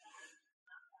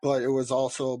 but it was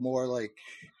also more like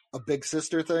a big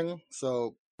sister thing.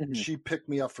 So she picked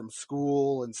me up from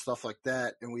school and stuff like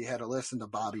that, and we had to listen to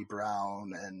Bobby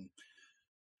Brown and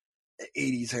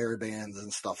 80s hair bands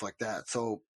and stuff like that.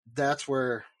 So that's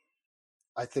where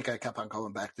I think I kept on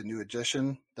going back to New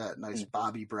Edition, that nice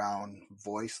Bobby Brown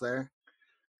voice there.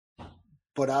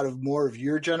 But out of more of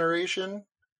your generation,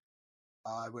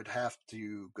 I would have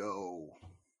to go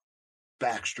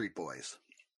Backstreet Boys.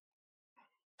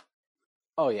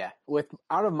 Oh yeah,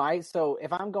 so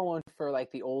if I'm going for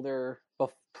like the older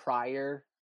prior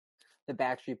the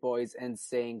Backstreet Boys and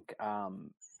NSYNC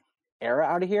era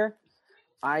out of here,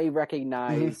 I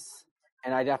recognize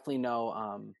and I definitely know.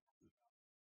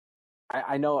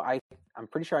 I'm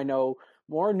pretty sure I know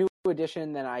more New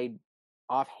Edition than I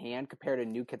offhand compared to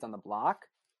New Kids on the Block.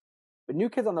 But New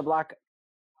Kids on the Block,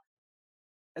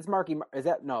 it's Marky. Is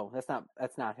that no? That's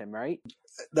not him, right?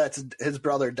 That's his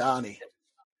brother Donnie.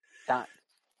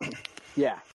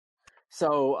 Yeah.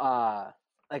 So,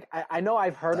 I know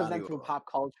I've heard of them through pop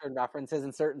culture and references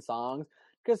in certain songs,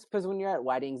 because when you're at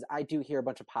weddings, I do hear a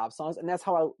bunch of pop songs, and that's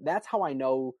how I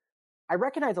know. I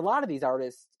recognize a lot of these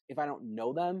artists if I don't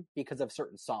know them because of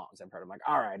certain songs I've heard. I'm like,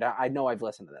 all right, I know I've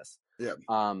listened to this. Yeah.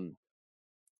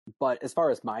 But as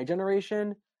far as my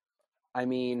generation, I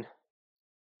mean,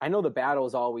 I know the battle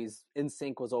is always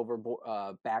NSYNC was over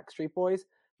Backstreet Boys,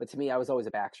 but to me, I was always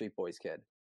a Backstreet Boys kid.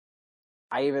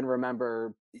 I even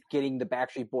remember getting the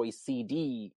Backstreet Boys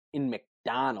CD in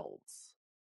McDonald's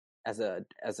as a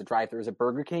drive-through, as a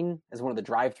Burger King, as one of the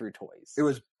drive-through toys.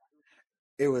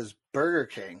 It was Burger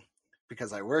King,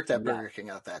 because I worked at Burger King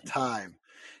at that time,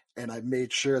 and I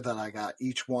made sure that I got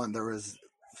each one. There was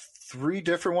 3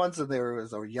 different ones, and there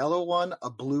was a yellow one, a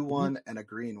blue one, and a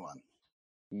green one.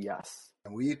 Yes.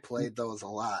 And we played those a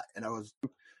lot. And I was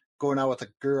going out with a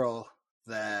girl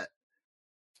that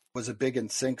was a big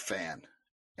NSYNC fan,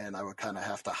 and I would kind of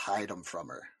have to hide them from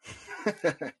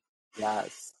her.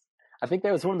 Yes. I think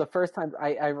that was one of the first times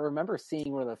I remember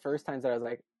seeing one of the first times that I was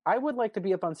like, I would like to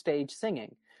be up on stage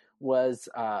singing, was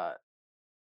at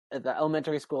the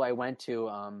elementary school I went to.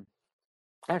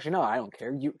 Actually, no, I don't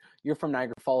care. You're from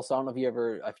Niagara Falls, so I don't know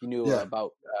if you knew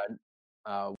about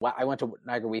I went to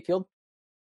Niagara Wheatfield.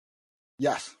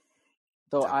 Yes.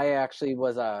 So I actually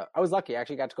was I was lucky. I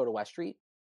actually got to go to West Street,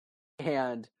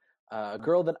 and a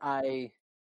girl that I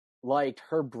liked,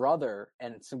 her brother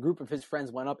and some group of his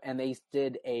friends went up and they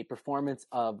did a performance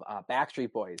of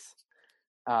Backstreet Boys,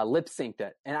 lip synced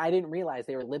it, and I didn't realize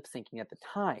they were lip syncing at the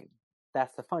time.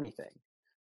 That's the funny thing.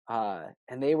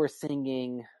 And they were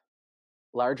singing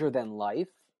 "Larger Than Life."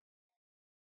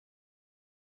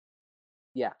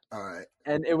 Yeah. All right.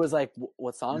 And it was like,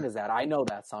 what song is that? I know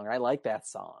that song. I like that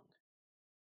song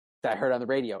that I heard on the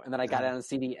radio. And then I got it on the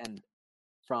CD, and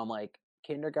from like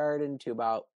kindergarten to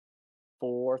about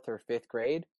 4th or 5th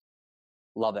grade,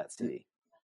 Love that CD.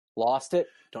 Lost it.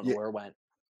 Don't know where it went.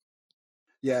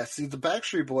 Yeah, see, the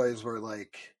Backstreet Boys were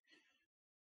like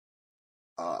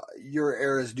your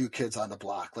era's New Kids on the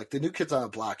Block. Like the New Kids on the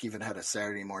Block even had a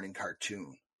Saturday morning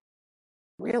cartoon.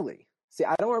 Really? See,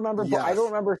 I don't remember. Yes. I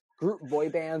don't remember group boy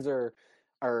bands or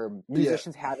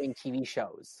musicians having TV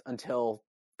shows until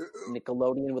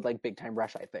Nickelodeon with like Big Time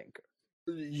Rush, I think.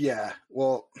 Yeah,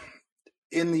 well,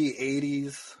 in the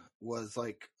 80s was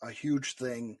like a huge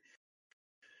thing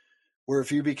where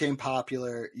if you became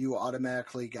popular, you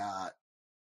automatically got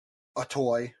a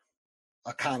toy,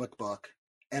 a comic book,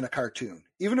 and a cartoon.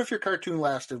 Even if your cartoon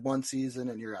lasted one season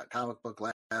and your comic book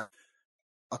lasted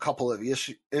a couple of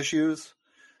issues,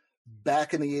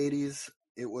 back in the 80s,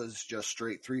 it was just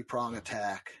straight three-prong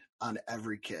attack on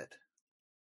every kid.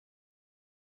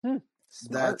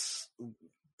 That's,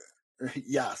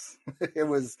 yes, it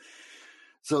was.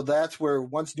 So that's where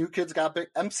once New Kids got big,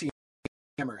 MC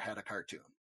Hammer had a cartoon.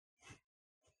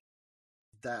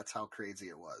 That's how crazy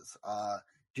it was.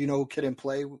 Do you know who Kid and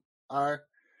Play are?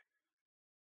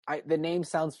 The name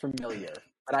sounds familiar,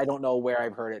 but I don't know where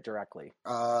I've heard it directly.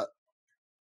 The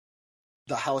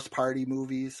House Party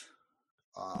movies.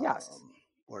 Yes.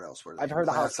 What else were they? I've heard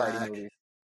the House Party movies.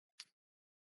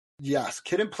 Yes,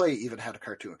 Kid and Play even had a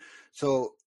cartoon.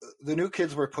 So the New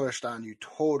Kids were pushed on you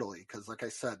totally because, like I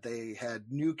said, they had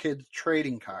New Kids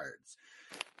trading cards,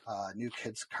 New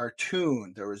Kids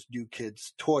cartoon. There was New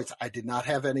Kids toys. I did not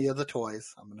have any of the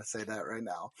toys. I'm going to say that right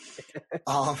now.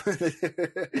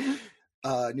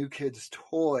 New Kids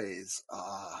toys,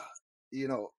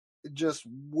 just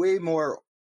way more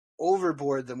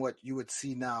overboard than what you would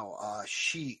see now.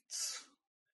 Sheets,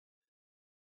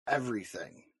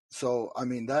 everything. So, I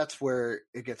mean, that's where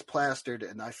it gets plastered,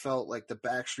 and I felt like the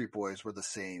Backstreet Boys were the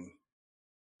same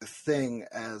thing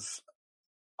as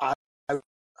I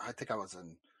think I was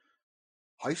in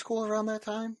high school around that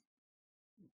time.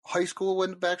 High school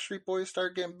when the Backstreet Boys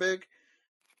started getting big.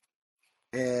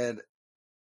 And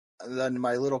then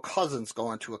my little cousin's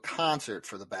going to a concert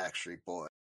for the Backstreet Boys.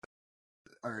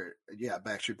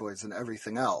 Backstreet Boys and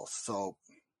everything else. So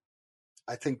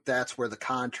I think that's where the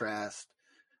comparison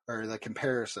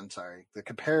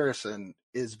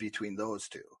is between those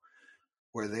two,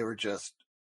 where they were just,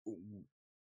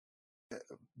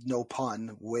 no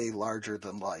pun, way larger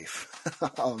than life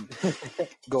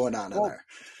going on in there.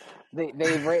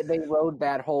 They rode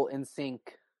that whole NSYNC,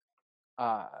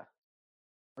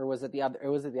 or was it the other?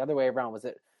 Was it the other way around? Was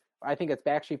it? I think it's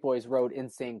Backstreet Boys rode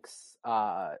NSYNC's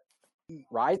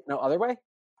Rise. No, other way.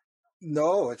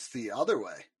 No, it's the other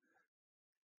way.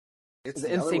 It's the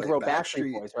NSYNC rode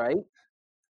Backstreet Boys, right?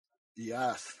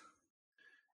 Yes,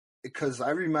 because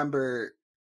I remember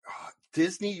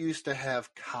Disney used to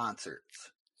have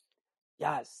concerts.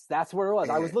 Yes, that's where it was.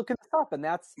 I was looking this up, and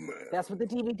that's what the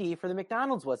DVD for the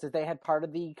McDonald's was. That they had part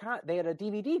of they had a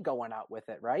DVD going out with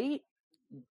it, right?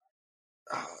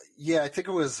 Yeah, I think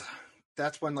it was.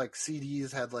 That's when like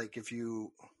CDs had like if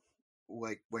you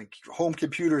like when home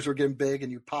computers were getting big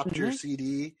and you popped your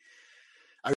CD.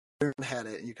 I had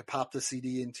it, and you could pop the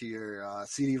CD into your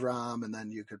CD-ROM, and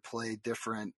then you could play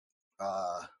different.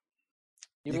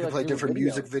 You could play different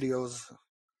music videos.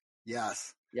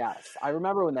 Yes. Yes, I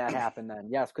remember when that happened. Then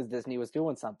yes, because Disney was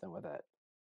doing something with it.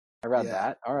 I read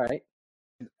that. All right.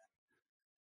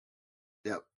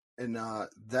 Yep. And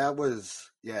that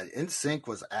was, NSYNC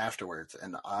was afterwards,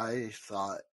 and I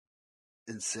thought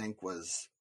NSYNC was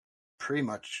pretty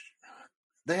much,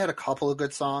 they had a couple of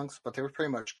good songs, but they were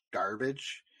pretty much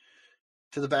garbage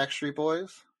to the Backstreet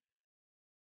Boys.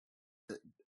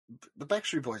 The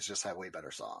Backstreet Boys just had way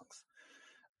better songs.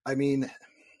 I mean,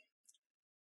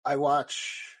 I'm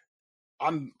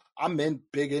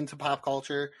big into pop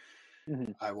culture.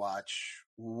 Mm-hmm. I watch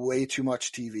way too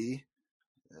much TV.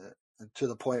 To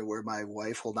the point where my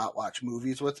wife will not watch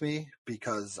movies with me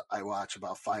because I watch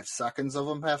about 5 seconds of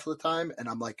them half the time. And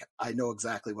I'm like, I know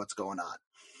exactly what's going on.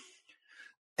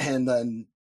 And then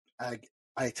I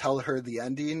tell her the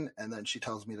ending, and then she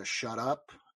tells me to shut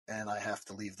up, and I have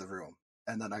to leave the room.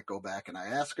 And then I go back and I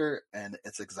ask her, and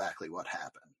it's exactly what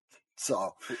happened.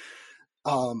 So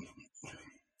I'm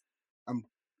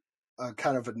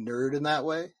kind of a nerd in that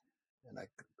way.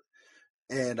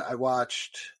 And I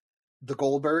watched the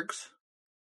Goldbergs,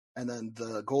 and then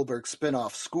the Goldberg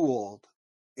spinoff Schooled,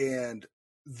 and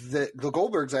the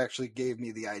Goldbergs actually gave me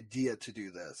the idea to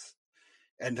do this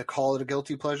and to call it a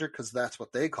guilty pleasure because that's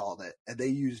what they called it, and they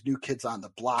used New Kids on the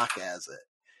Block as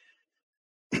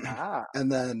it.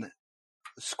 And then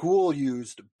School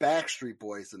used Backstreet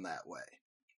Boys in that way.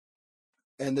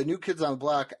 And the New Kids on the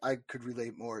Block, I could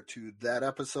relate more to that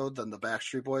episode than the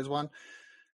Backstreet Boys one,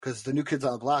 because the New Kids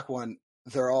on the Block one,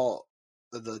 they're all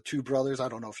the two brothers. I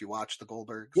don't know if you watched the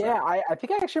Goldbergs. Yeah, I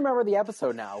think I actually remember the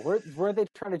episode now. Were they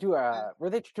trying to do were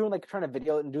they doing like trying to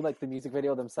video and do like the music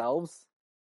video themselves?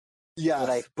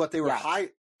 Yes, but they were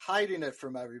hiding it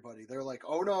from everybody. They're like,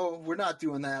 "Oh no, we're not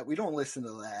doing that. We don't listen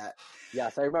to that."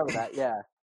 Yes, I remember that. Yeah.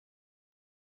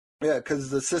 Yeah, because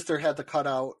the sister had the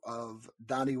cutout of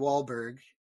Donnie Wahlberg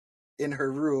in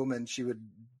her room, and she would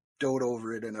dote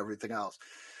over it and everything else.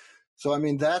 So, I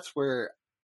mean, that's where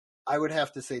I would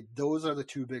have to say those are the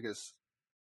two biggest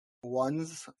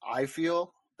ones I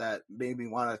feel that made me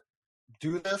want to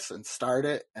do this and start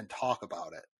it and talk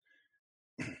about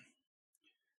it.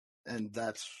 And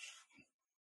that's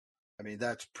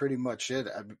pretty much it.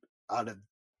 Out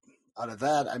of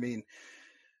that, I mean,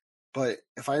 but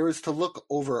if I was to look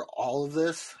over all of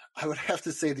this, I would have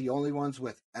to say the only ones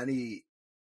with any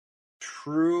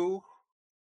true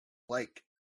like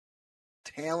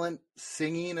talent,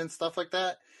 singing and stuff like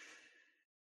that,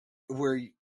 where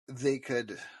they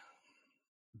could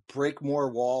break more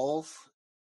walls,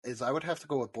 is I would have to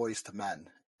go with Boyz II Men,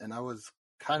 and I was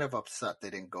kind of upset they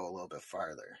didn't go a little bit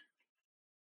farther.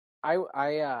 I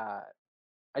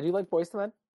do like Boyz II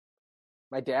Men.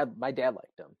 My dad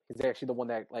liked them. He's actually the one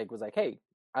that like was like, hey,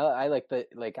 I like the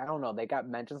like I don't know. They got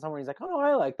mentioned somewhere. He's like, oh,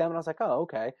 I like them, and I was like, oh,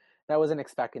 okay. And I wasn't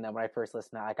expecting them when I first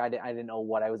listened. Like I didn't know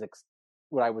what I was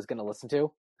going to listen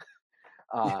to.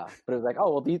 But it was like,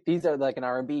 oh well, these are like an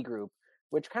R&B group,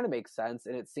 which kind of makes sense.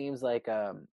 And it seems like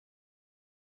a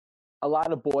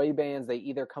lot of boy bands, they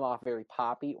either come off very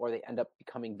poppy or they end up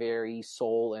becoming very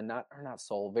soul and not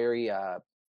soul, very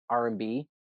R&B.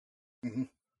 Mm-hmm.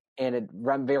 And it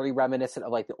very reminiscent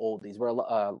of like the oldies, where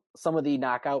some of the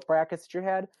knockout brackets that you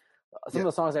had, some of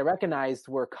the songs I recognized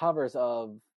were covers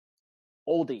of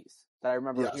oldies that I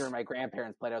remember hearing my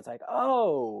grandparents play. I was like,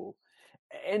 oh,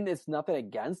 and it's nothing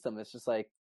against them. It's just like,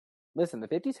 listen, the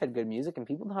 50s had good music and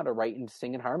people know how to write and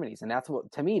sing in harmonies, and that's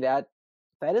what to me that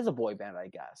is a boy band, I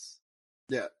guess.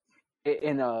 Yeah,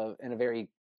 in a very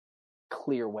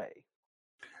clear way.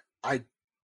 I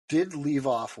did leave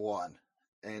off one.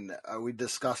 And we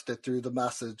discussed it through the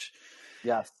message.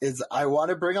 Yes. Is I want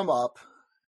to bring them up.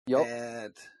 Yep.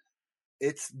 And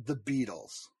it's the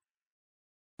Beatles.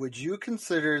 Would you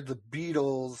consider the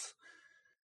Beatles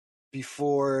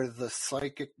before the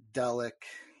psychedelic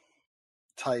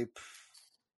type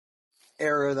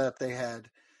era that they had?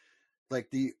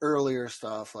 Like the earlier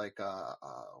stuff, like,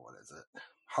 what is it?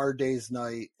 Hard Day's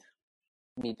Night.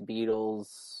 Meet the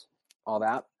Beatles, all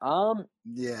that.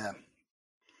 Yeah.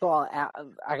 So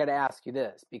I got to ask you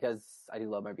this, because I do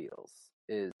love my Beatles.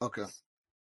 Okay.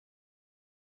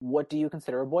 What do you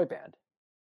consider a boy band?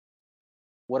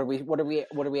 What are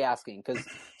we asking? Because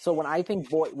so when I think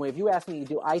if you ask me,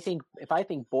 if I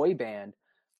think boy band,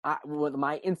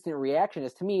 my instant reaction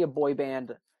is, to me, a boy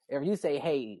band. If you say,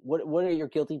 hey, what are your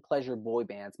guilty pleasure boy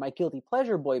bands? My guilty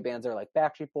pleasure boy bands are like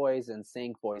Backstreet Boys and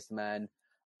NSYNC, Boyz II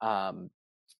Men.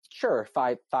 Sure,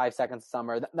 5 Seconds of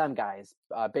Summer, them guys,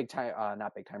 not Big Time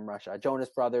Rush, Jonas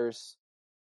Brothers.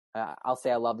 I'll say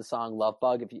I love the song Love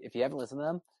Bug. If you haven't listened to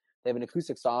them, they have an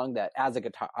acoustic song that, as a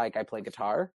guitar, like I play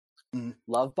guitar. Mm-hmm.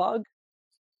 Love Bug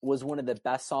was one of the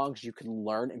best songs you could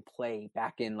learn and play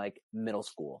back in like middle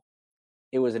school.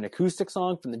 It was an acoustic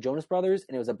song from the Jonas Brothers,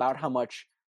 and it was about how much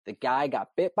the guy got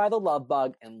bit by the love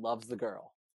bug and loves the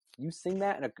girl. You sing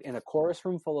that in a chorus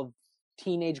room full of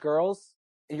teenage girls,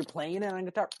 and you're playing it on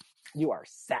guitar, you are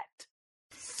set.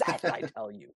 I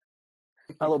tell you.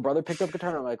 My little brother picked up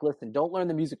guitar, and I'm like, listen, don't learn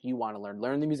the music you want to learn.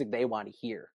 Learn the music they want to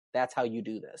hear. That's how you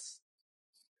do this.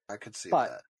 I could see but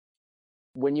that.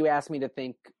 When you ask me to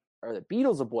think, are the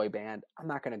Beatles a boy band, I'm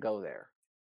not going to go there.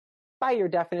 By your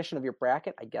definition of your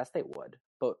bracket, I guess they would.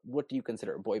 But what do you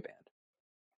consider a boy band?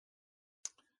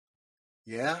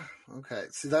 Yeah, okay.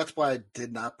 See, that's why I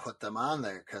did not put them on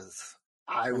there, because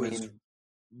I was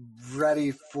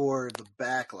ready for the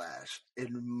backlash.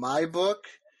 In my book,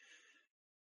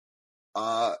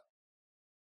 I'm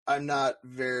not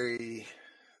very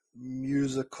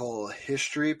musical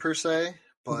history per se,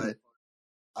 but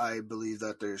I believe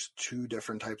that there's two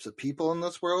different types of people in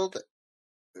this world,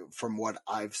 from what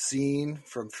I've seen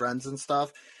from friends and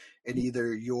stuff. And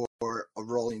either you're a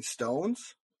Rolling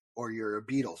Stones or you're a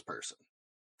Beatles person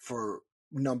for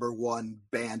number one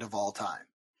band of all time.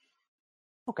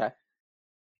 Okay.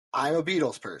 I'm a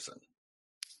Beatles person.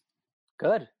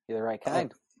 Good. You're the right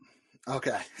kind.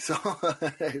 Okay. So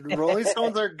Rolling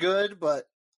Stones are good, but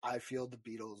I feel the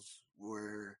Beatles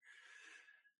were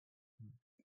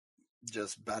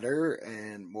just better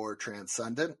and more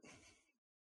transcendent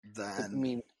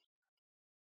than...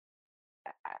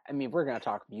 I mean, we're going to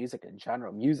talk music in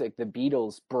general. The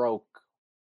Beatles broke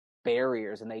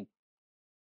barriers, and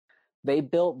They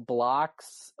built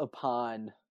blocks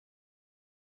upon.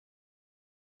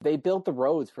 They built the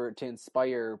roads to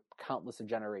inspire countless of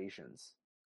generations.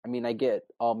 I mean, I get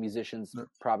all musicians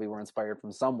probably were inspired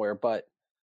from somewhere, but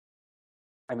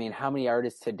I mean, how many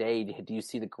artists today do you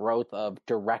see the growth of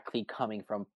directly coming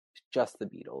from just the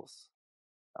Beatles?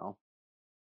 No.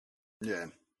 Yeah.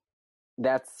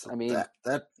 That's, So I mean,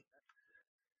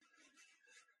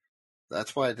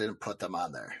 that's why I didn't put them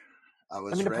on there. I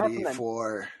was apart ready from that,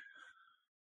 for.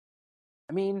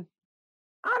 I mean,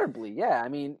 honorably, yeah. I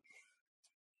mean,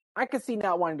 I could see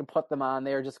not wanting to put them on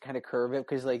there, just kind of curve it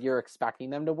because, like, you're expecting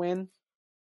them to win.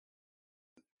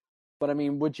 But I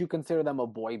mean, would you consider them a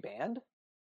boy band?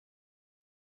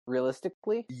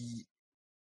 Realistically,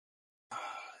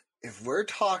 if we're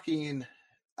talking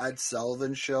Ed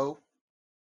Sullivan Show,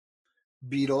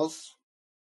 Beatles,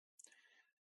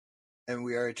 and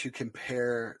we are to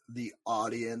compare the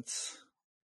audience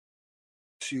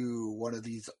to one of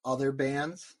these other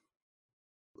bands,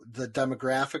 the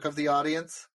demographic of the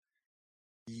audience,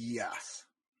 yes.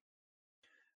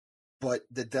 But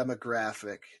the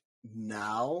demographic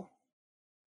now,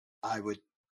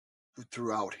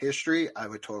 throughout history, I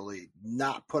would totally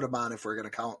not put them on if we're going to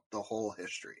count the whole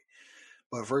history.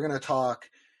 But if we're going to talk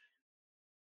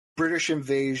British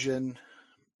Invasion,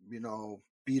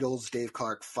 Beatles, Dave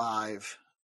Clark 5,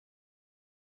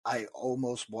 I'm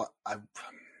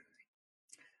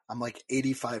like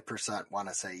 85% want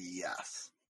to say yes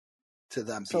to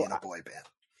them being a boy band.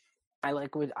 I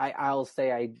like what I'll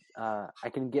say. I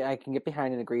can get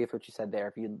behind and agree with what you said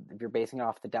there. If you're basing it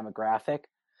off the demographic,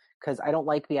 because I don't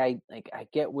like I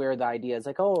get where the idea is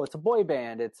like, oh, it's a boy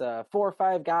band, it's 4 or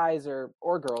 5 guys or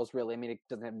girls, really. I mean, it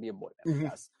doesn't have to be a boy band, I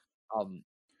guess.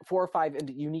 4 or 5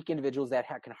 unique individuals that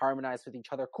can harmonize with each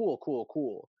other. Cool.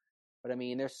 But I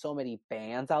mean, there's so many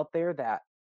bands out there that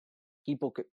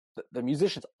people the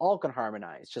musicians all can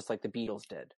harmonize, just like the Beatles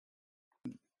did.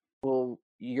 Well,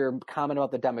 your comment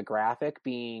about the demographic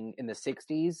being in the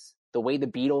 60s, the way the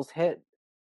Beatles hit,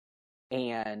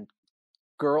 and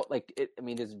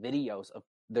there's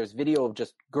video of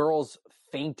just girls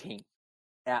fainting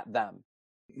at them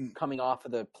coming off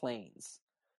of the planes.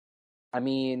 I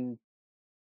mean,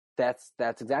 that's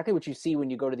exactly what you see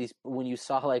when you go to when you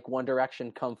saw like One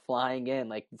Direction come flying in,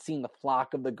 like seeing the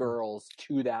flock of the girls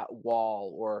to that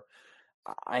wall. Or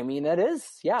I mean, that is,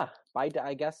 yeah,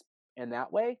 I guess in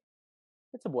that way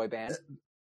it's a boy band.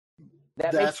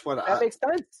 That makes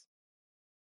sense.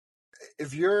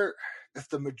 If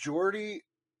the majority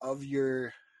of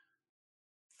your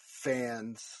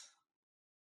fans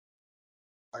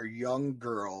are young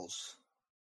girls,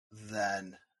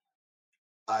 then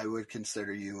I would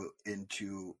consider you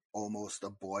into almost a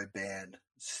boy band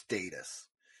status,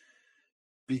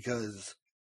 because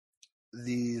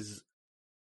the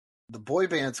boy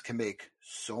bands can make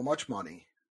so much money,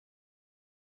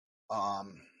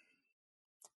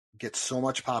 get so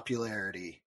much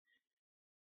popularity,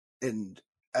 and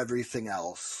everything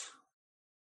else,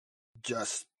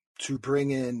 just to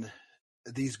bring in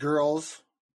these girls.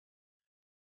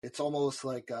 It's almost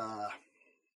like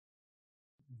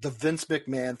the Vince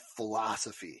McMahon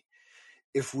philosophy.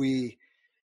 If we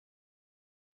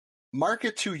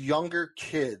market to younger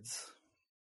kids,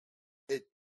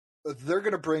 they're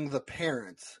going to bring the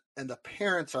parents, and the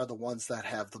parents are the ones that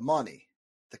have the money.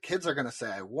 The kids are going to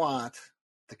say, I want,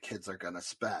 the kids are going to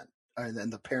spend, and then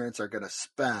the parents are going to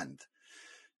spend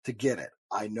to get it.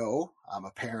 I know, I'm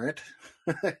a parent,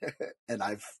 and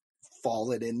I've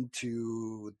fallen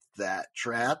into that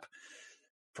trap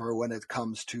for when it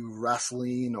comes to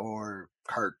wrestling or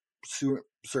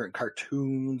certain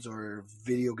cartoons or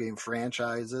video game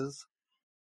franchises.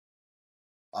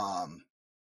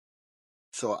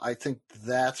 So I think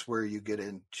that's where you get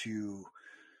into,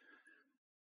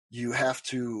 you have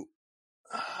to,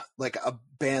 like a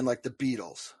band like the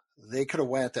Beatles, they could have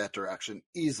went that direction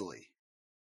easily,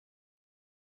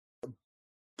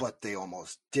 but they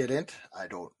almost didn't. I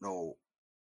don't know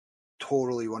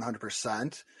totally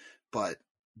 100%, but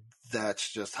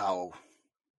that's just how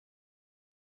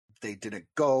they didn't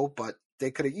go, but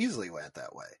they could have easily went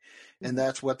that way. And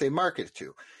that's what they market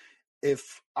to.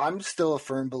 If I'm still a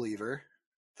firm believer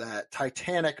that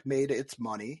Titanic made its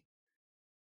money,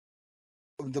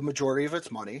 the majority of its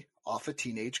money, off of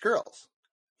teenage girls.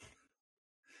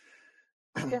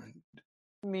 Yeah.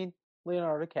 I mean,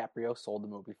 Leonardo DiCaprio sold the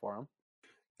movie for him.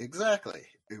 Exactly.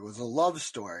 It was a love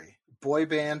story. Boy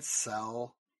bands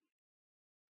sell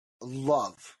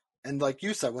love. And like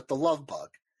you said, with the love bug,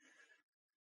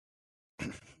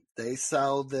 they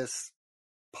sell this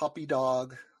puppy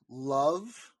dog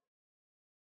love,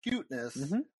 cuteness,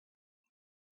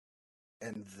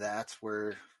 and that's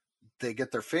where they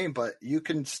get their fame, but you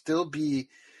can still be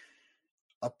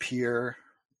a peer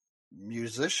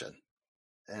musician.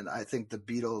 And I think the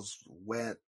Beatles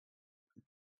went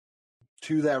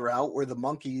to that route where the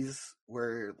Monkees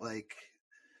were like,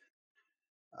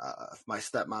 if my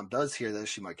stepmom does hear this,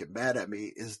 she might get mad at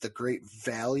me, is the great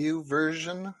value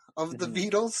version of the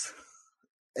Beatles.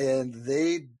 And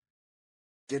they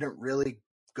didn't really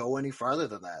go any farther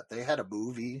than that. They had a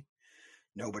movie.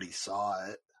 Nobody saw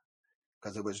it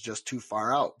because it was just too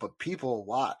far out. But people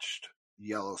watched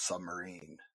Yellow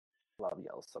Submarine. Love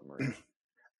Yellow Submarine.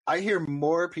 I hear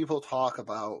more people talk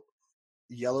about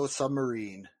Yellow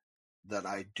Submarine than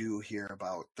I do hear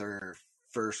about their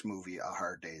first movie, A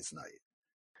Hard Day's Night.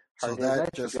 Hard Day's Night,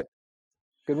 just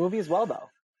good movie as well, though.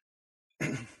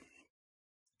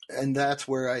 And that's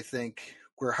where I think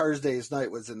where Hard Day's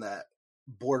Night was in that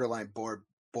borderline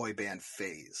boy band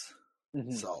phase.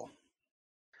 So,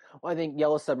 well, I think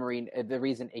Yellow Submarine, the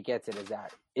reason it gets it is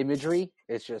that imagery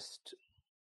is just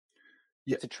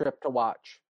it's a trip to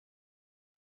watch.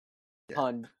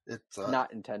 Pun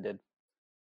not intended.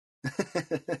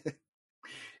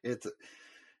 It's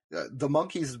the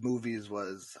Monkees movies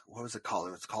was, what was it called?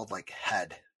 It was called like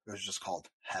Head. It was just called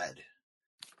Head.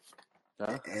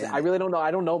 I really don't know.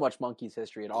 I don't know much Monkees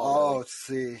history at all. Oh,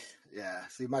 really.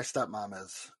 See, my stepmom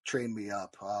has trained me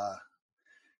up.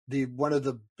 One of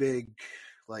the big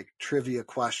like trivia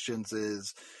questions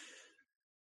is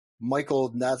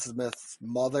Michael Nesmith's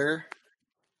mother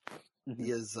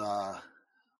is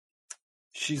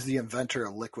she's the inventor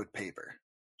of liquid paper.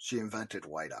 She invented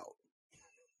whiteout.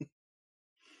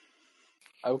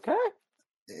 Okay.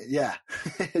 Yeah.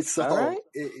 So right.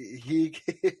 he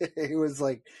was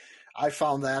like, I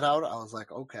found that out. I was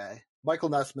like, okay. Michael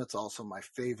Nesmith's also my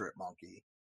favorite Monkee.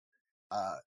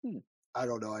 I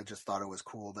don't know. I just thought it was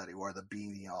cool that he wore the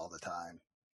beanie all the time.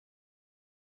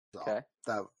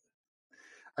 So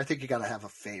I think you got to have a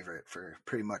favorite for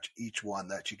pretty much each one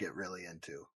that you get really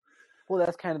into. Well,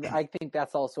 that's kind of, I think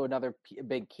that's also another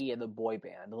big key in the boy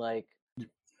band.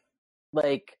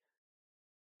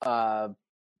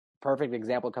 Perfect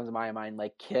example comes to my mind,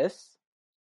 like Kiss.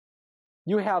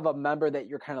 You have a member that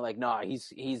you're kind of like, nah, he's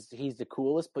the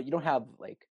coolest, but you don't have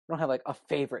a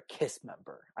favorite Kiss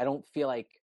member. I don't feel like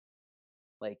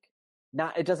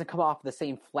it doesn't come off the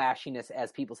same flashiness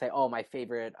as people say, oh, my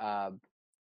favorite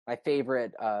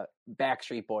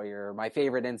Backstreet Boy, or my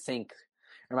favorite NSYNC,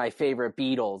 or my favorite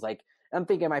Beatles. Like, I'm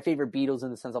thinking my favorite Beatles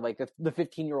in the sense of like the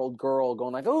 15-year-old girl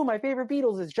going like, oh, my favorite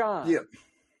Beatles is John. Yeah.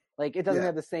 Like, it doesn't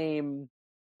have the same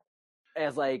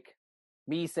as like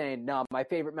me saying, no, my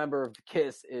favorite member of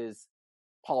Kiss is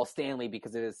Paul Stanley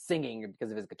because of his singing or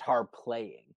because of his guitar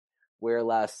playing.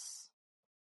 Whereas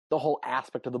the whole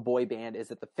aspect of the boy band is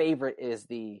that the favorite is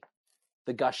the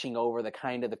gushing over, the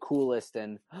kind of the coolest,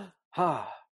 and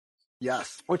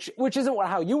yes, which isn't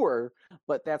how you were,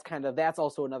 but that's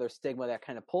also another stigma that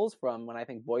kind of pulls from when I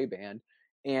think boy band.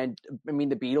 And I mean,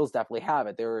 the Beatles definitely have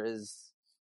it.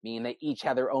 They each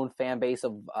have their own fan base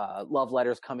of love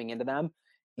letters coming into them,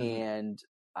 and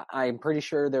I'm pretty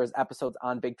sure there's episodes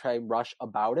on Big Time Rush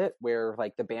about it where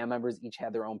like the band members each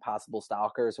had their own possible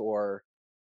stalkers, or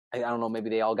I don't know, maybe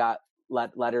they all got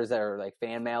letters that are like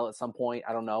fan mail at some point.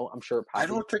 I don't know. I'm sure. I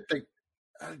don't think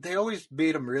they always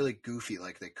made them really goofy,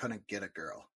 like they couldn't get a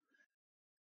girl.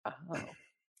 Oh.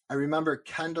 I remember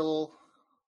Kendall.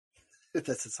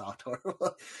 This is how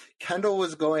horrible. Kendall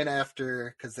was going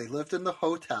after, because they lived in the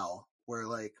hotel where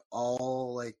like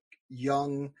all like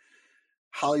young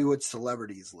Hollywood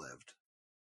celebrities lived.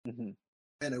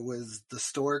 And it was the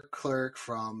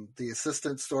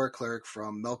assistant store clerk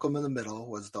from Malcolm in the Middle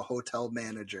was the hotel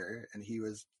manager, and he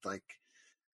was like,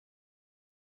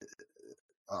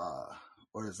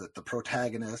 what is it? The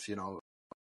protagonist,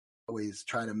 always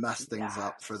trying to mess things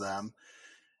up for them.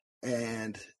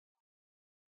 And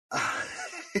I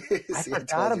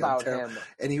forgot about him.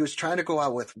 And he was trying to go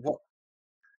out with what?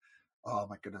 Oh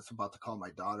my goodness! I'm about to call my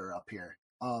daughter up here.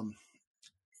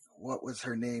 What was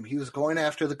her name? He was going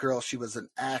after the girl. She was an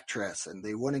actress, and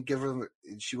she wouldn't give him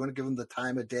the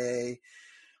time of day.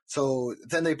 So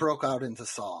then they broke out into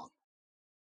song,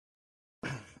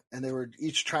 and they were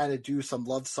each trying to do some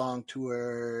love song to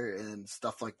her and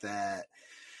stuff like that.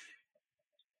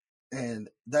 And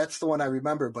that's the one I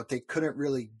remember, but they couldn't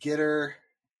really get her.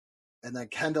 And then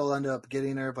Kendall ended up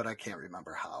getting her, but I can't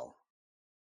remember how.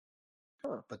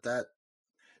 But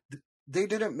they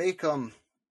didn't make them.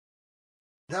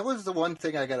 That was the one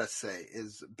thing I gotta say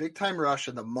is Big Time Rush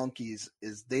and the Monkees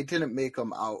is they didn't make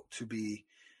them out to be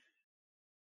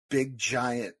big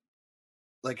giant.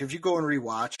 Like if you go and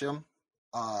rewatch them,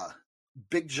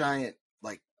 big giant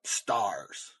like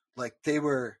stars. Like they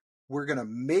were we're going to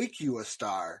make you a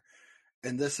star,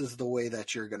 and this is the way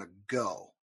that you're going to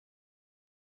go.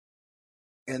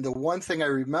 And the one thing I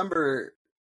remember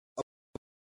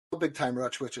Big Time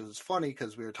Rush, which is funny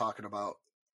because we were talking about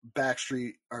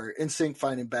Backstreet or NSYNC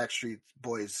finding Backstreet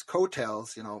Boys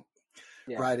coattails,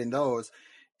 riding those,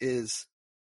 is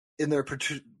in their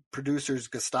producer's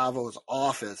Gustavo's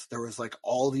office, there was like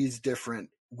all these different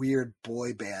weird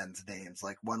boy bands names.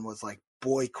 Like one was like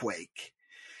Boyquake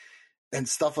and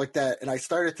stuff like that. And I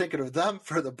started thinking of them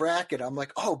for the bracket. I'm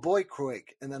like, oh, Boyquake.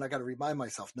 And then I got to remind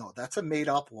myself, no, that's a made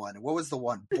up one. What was the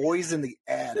one? Boys in the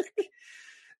Attic.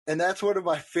 And that's one of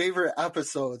my favorite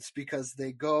episodes because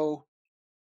they go,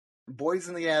 Boys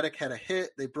in the Attic had a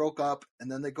hit, they broke up,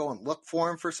 and then they go and look for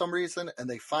him for some reason, and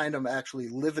they find him actually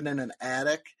living in an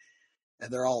attic,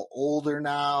 and they're all older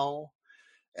now,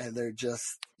 and they're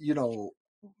just,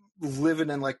 living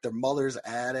in like their mother's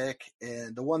attic.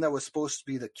 And the one that was supposed to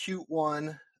be the cute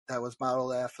one that was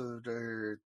modeled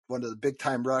after one of the Big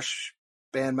Time Rush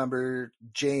band member,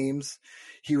 James,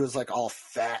 he was like all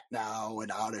fat now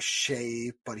and out of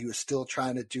shape, but he was still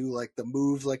trying to do like the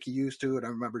moves like he used to. And I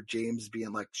remember James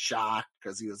being like shocked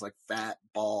because he was like fat,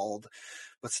 bald,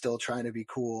 but still trying to be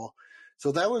cool.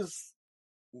 So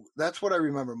that's what I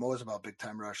remember most about Big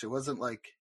Time Rush. It wasn't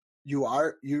like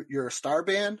you're a star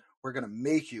band, we're going to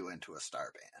make you into a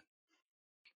star band.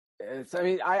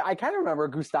 I kind of remember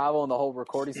Gustavo and the whole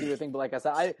recording studio thing, but like I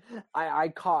said, I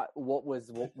caught what was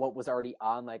already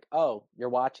on. Like, oh, you're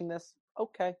watching this?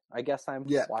 Okay, I guess I'm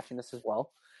watching this as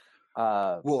well.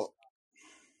 Well,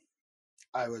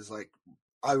 I was like,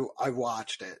 I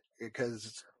watched it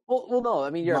because. Well, no.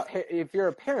 I mean, if you're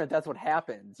a parent, that's what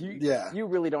happens. You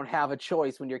really don't have a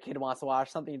choice when your kid wants to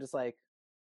watch something. You're just like,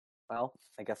 well,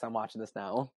 I guess I'm watching this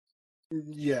now.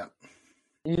 Yeah.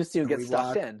 You just get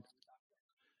stuck in.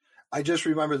 I just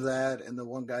remember that, and the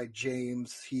one guy,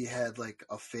 James, he had like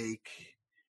a fake,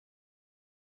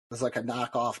 it was like a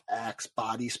knockoff Axe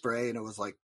body spray, and it was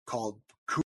like called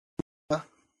Cuda.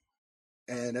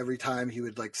 And every time he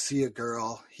would like see a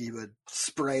girl, he would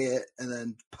spray it and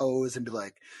then pose and be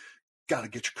like, "Gotta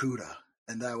get your Cuda."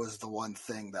 And that was the one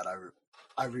thing that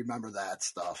I remember that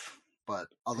stuff. But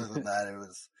other than that,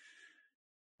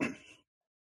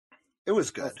 it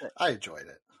was good. I enjoyed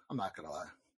it. I'm not gonna lie.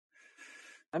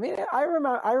 I mean, I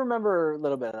remember a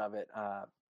little bit of it.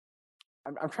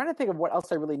 I'm trying to think of what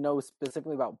else I really know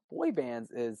specifically about boy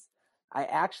bands. Is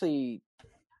I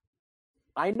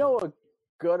know a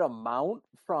good amount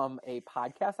from a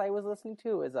podcast I was listening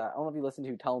to. I don't know if you listened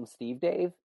to Tell 'Em Steve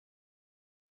Dave.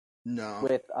 No.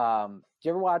 With do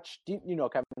you ever watch? Do you know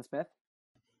Kevin Smith?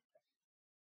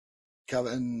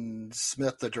 Kevin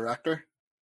Smith, the director.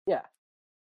 Yeah.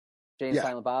 James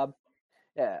Silent Bob.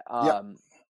 Yeah.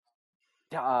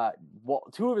 Well,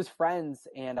 two of his friends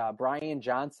and Brian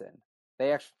Johnson,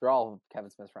 they're all Kevin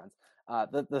Smith's friends.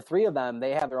 The three of them,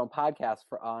 they have their own podcast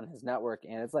on his network,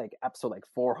 and it's like episode like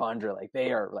 400. Like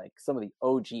they are like some of the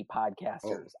OG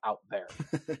podcasters out there,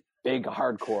 big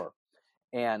hardcore,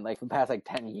 and like for the past like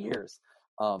 10 years.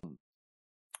 But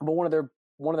one of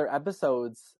their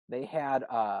episodes, they had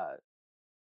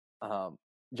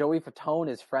Joey Fatone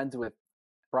is friends with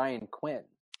Brian Quinn.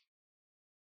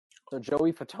 So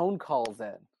Joey Fatone calls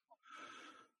in,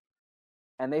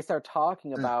 and they start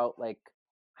talking about like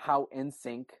how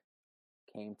NSYNC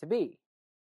came to be,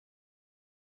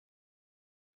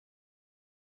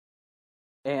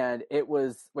 and it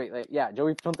was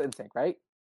Joey Fatone's NSYNC, right?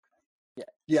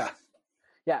 Yeah,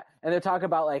 and they talk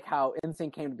about like how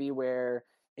NSYNC came to be, where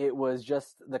it was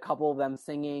just the couple of them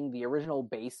singing. The original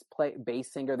bass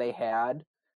singer they had.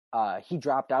 He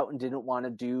dropped out and didn't want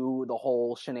to do the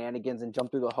whole shenanigans and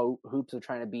jump through the hoops of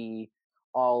trying to be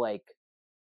all like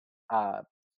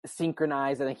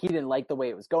synchronized. And he didn't like the way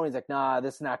it was going. He's like, nah,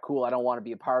 this is not cool. I don't want to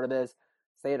be a part of this.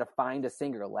 So they had to find a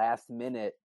singer last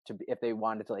minute if they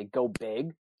wanted to like go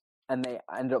big. And they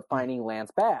ended up finding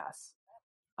Lance Bass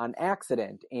on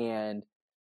accident. And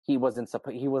he wasn't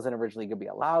originally going to be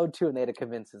allowed to, and they had to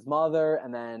convince his mother,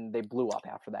 and then they blew up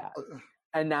after that.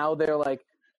 And now they're like,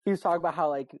 he was talking about how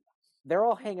like they're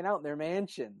all hanging out in their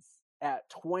mansions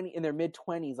in their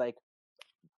mid-20s, like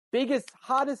biggest,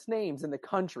 hottest names in the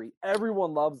country.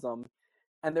 Everyone loves them.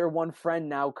 And their one friend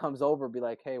now comes over and be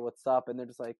like, hey, what's up? And they're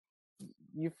just like,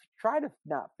 you try to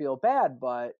not feel bad,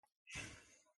 but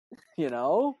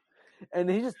and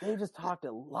they just talked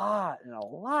a lot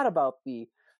about the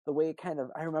way it kind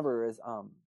of, I remember it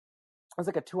was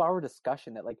like a 2-hour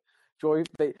discussion that like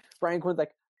Brian Quinn's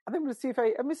like, I'm gonna see if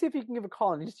you can give a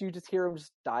call, and you just hear him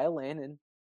just dial in, and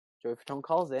Joey Fatone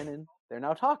calls in, and they're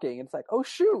now talking. And it's like, oh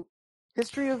shoot,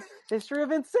 History of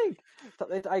NSYNC.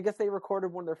 I guess they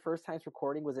recorded one of their first times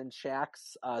recording was in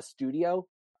Shaq's studio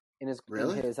in his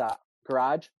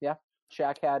garage. Yeah,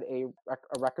 Shaq had a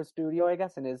record studio, I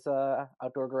guess, in his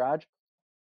outdoor garage.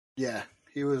 Yeah,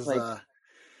 he was.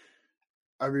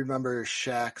 I remember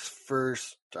Shaq's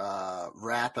first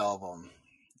rap album.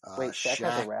 Wait, Shaq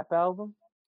has a rap album?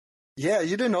 Yeah,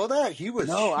 you didn't know that? He was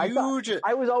huge.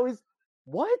 I was always.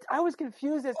 What? I was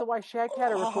confused as to why Shaq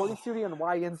had a recording studio and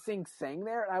why NSYNC sang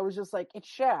there. And I was just like, it's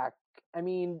Shaq. I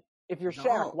mean, if you're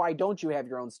Shaq, why don't you have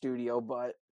your own studio?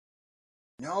 But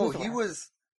no,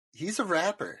 he's a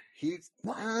rapper.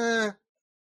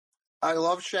 I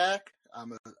love Shaq.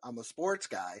 I'm a sports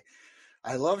guy.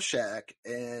 I love Shaq,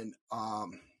 and I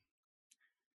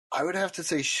would have to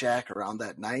say Shaq around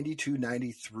that 92,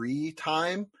 93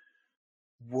 time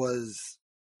was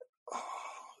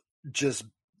just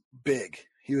big.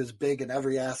 He was big in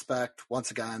every aspect. Once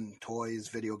again, toys,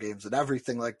 video games, and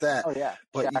everything like that. Oh yeah,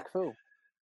 but Shaq Fu.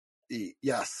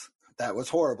 Yes, that was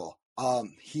horrible.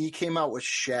 He came out with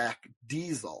Shaq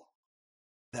Diesel.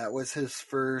 That was his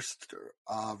first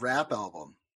rap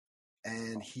album,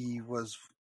 and his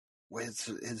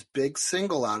big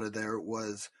single out of there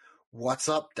was "What's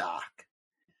Up, Doc,"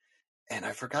 and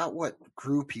I forgot what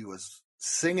group he was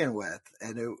singing with,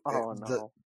 and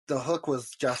the hook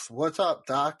was just "What's up,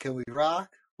 Doc? Can we rock?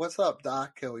 What's up,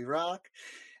 Doc? Can we rock?"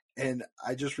 And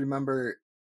I just remember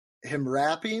him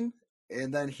rapping,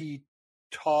 and then he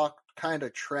talked kind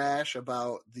of trash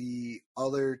about the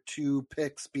other two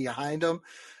picks behind him,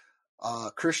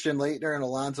 Christian Laettner and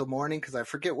Alonzo Mourning, because I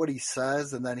forget what he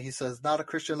says, and then he says, not a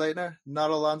Christian Laettner,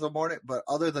 not Alonzo Mourning, but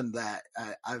other than that,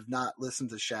 I've not listened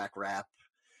to Shaq rap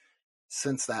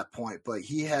since that point, but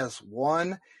he has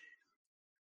one.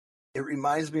 It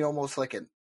reminds me almost like a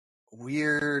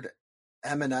weird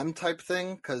Eminem type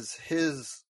thing, because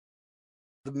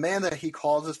the man that he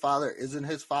calls his father isn't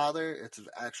his father. It's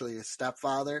actually his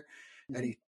stepfather. Mm-hmm. And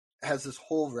he has this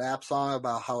whole rap song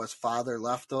about how his father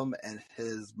left him and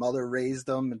his mother raised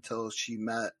him until she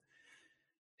met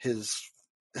his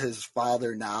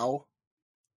father now.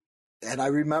 And I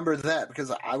remember that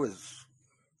because I was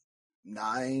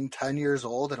 9, 10 years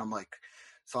old, and I'm like,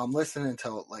 so I'm listening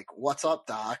to like, "What's Up,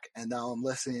 Doc?" And now I'm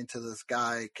listening to this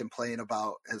guy complain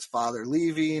about his father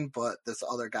leaving, but this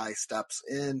other guy steps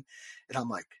in, and I'm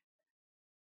like,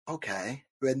 okay.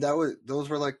 And those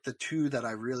were like the two that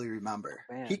I really remember.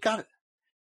 Man.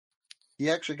 He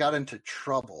actually got into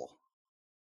trouble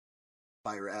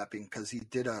by rapping because he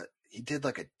did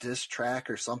like a diss track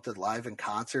or something live in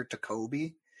concert to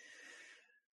Kobe.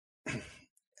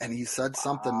 And he said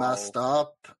something messed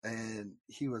up, and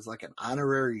he was like an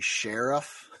honorary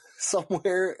sheriff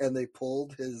somewhere, and they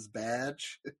pulled his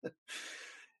badge.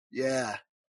 Yeah.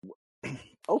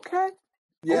 Okay.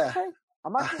 Yeah. Okay.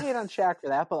 I'm not going to hate on Shaq for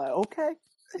that, but okay.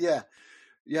 Yeah.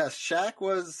 Yes, Shaq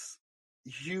was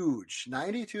huge.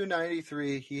 92,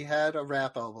 93, he had a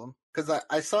rap album. Because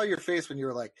I saw your face when you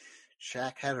were like,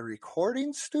 Shaq had a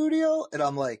recording studio? And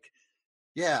I'm like,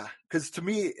 yeah, because to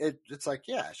me, it's like,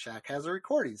 yeah, Shaq has a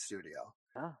recording studio.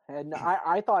 And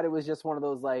I thought it was just one of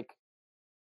those, like,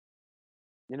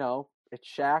 it's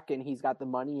Shaq and he's got the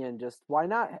money and just, why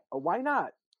not? Why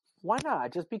not? Why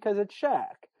not? Just because it's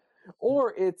Shaq.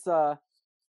 Or it's,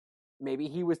 maybe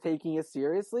he was taking it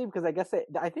seriously, because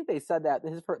I think they said that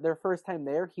their first time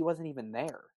there, he wasn't even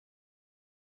there.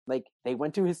 Like, they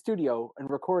went to his studio and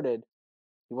recorded.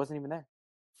 He wasn't even there.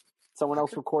 Someone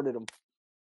else recorded him.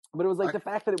 But it was like the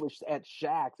fact that it was at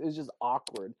Shaq's, it was just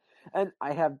awkward. And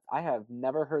I have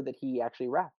never heard that he actually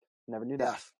rapped. Never knew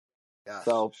that. Yes.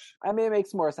 So, I mean, it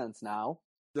makes more sense now.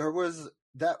 There was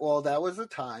that was a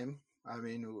time, I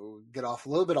mean, we'll get off a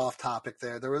little bit off topic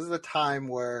there. There was a time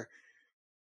where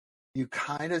you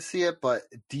kind of see it, but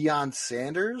Deion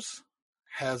Sanders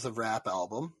has a rap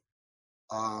album.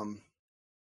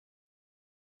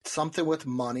 Something with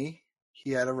Money.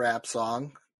 He had a rap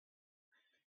song.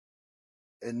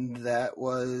 And that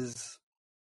was,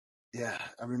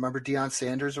 I remember Deion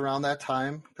Sanders around that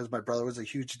time because my brother was a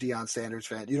huge Deion Sanders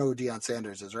fan. You know who Deion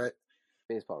Sanders is, right?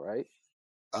 Baseball, right?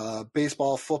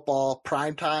 Baseball, football,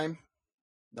 primetime,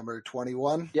 number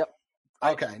 21. Yep.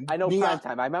 Okay. I know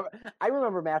primetime. I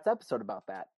remember Matt's episode about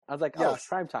that. I was like, yes.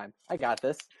 Primetime. I got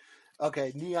this.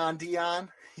 Okay. Neon Deion.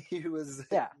 He was.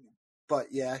 Yeah. But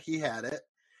yeah, he had it.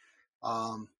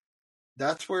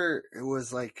 That's where it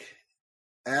was like,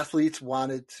 athletes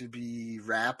wanted to be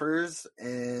rappers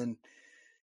and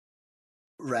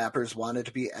rappers wanted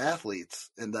to be athletes.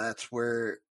 And that's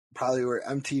where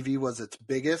MTV was its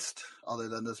biggest, other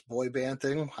than this boy band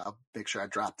thing. I'll make sure I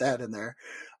drop that in there.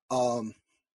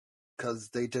 Because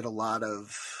they did a lot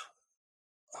of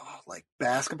like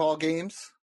basketball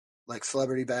games, like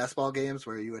celebrity basketball games,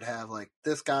 where you would have like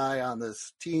this guy on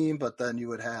this team, but then you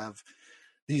would have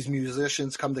these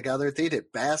musicians come together. They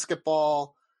did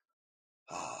basketball.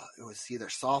 It was either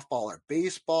softball or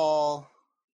baseball.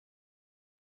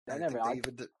 I think they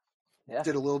even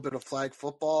did a little bit of flag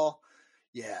football.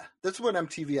 Yeah, that's when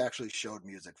MTV actually showed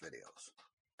music videos.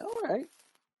 All right.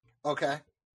 Okay.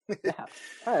 Yeah.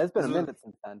 All right, it's been a minute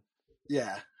since then.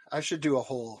 Yeah, I should do a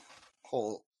whole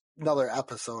another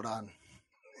episode on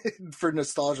for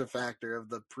nostalgia factor of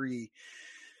the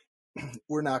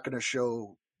we're not going to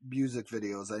show music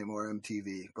videos anymore,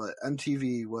 MTV. But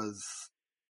MTV was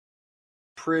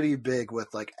pretty big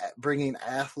with like bringing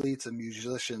athletes and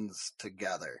musicians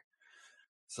together.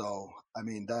 So, I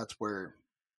mean, that's where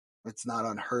it's not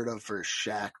unheard of for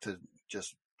Shaq to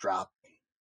just drop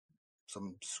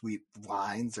some sweet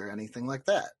lines or anything like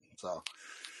that. So,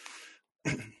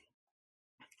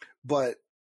 but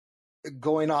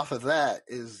going off of that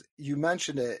is you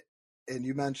mentioned it, and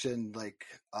you mentioned like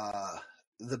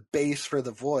the bass for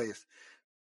the voice,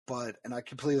 and I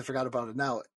completely forgot about it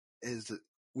now, is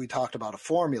we talked about a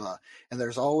formula, and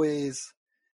there's always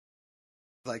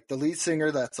like the lead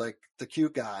singer that's like the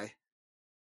cute guy,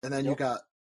 and then you got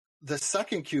the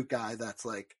second cute guy that's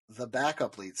like the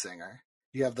backup lead singer.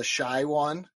 You have the shy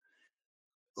one,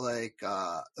 like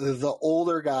the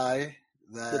older guy,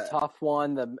 the tough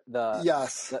one, the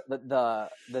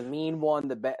mean one,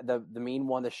 the mean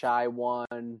one, the shy one,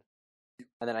 and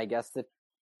then I guess the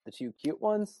two cute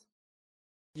ones.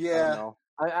 Yeah,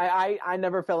 I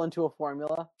never fell into a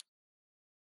formula.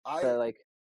 I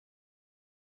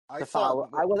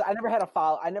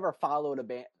never followed a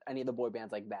band, any of the boy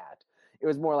bands like that. It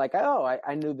was more like,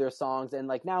 I knew their songs, and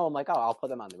like now I'm like, I'll put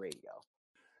them on the radio.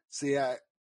 See, I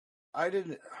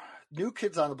didn't. New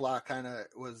Kids on the Block kind of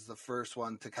was the first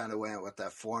one to kind of went with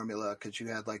that formula, because you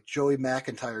had like Joey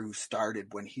McIntyre, who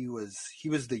started when he was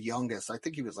the youngest. I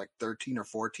think he was like 13 or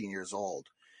 14 years old,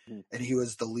 and he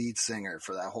was the lead singer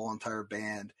for that whole entire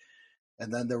band.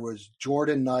 And then there was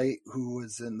Jordan Knight, who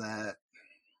was in that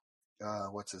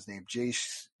what's his name,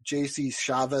 J.C.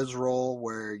 Chavez role,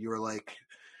 where you were like,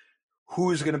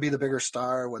 who's going to be the bigger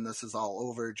star when this is all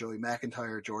over? Joey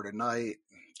McIntyre, Jordan Knight?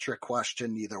 Trick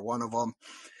question, neither one of them.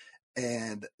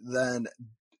 And then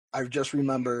I just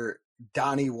remember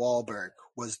Donnie Wahlberg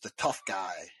was the tough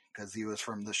guy because he was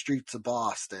from the streets of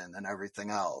Boston and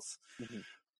everything else. Mm-hmm.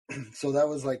 So that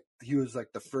was like, he was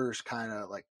like the first kind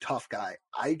of like tough guy.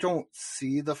 I don't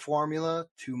see the formula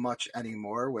too much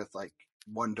anymore with like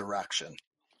One Direction.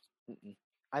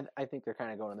 I think they're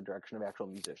kind of going in the direction of actual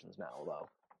musicians now, though.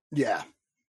 Yeah.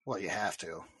 Well, you have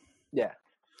to. Yeah.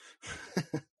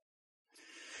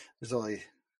 There's only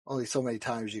so many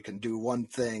times you can do one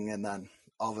thing and then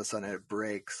all of a sudden it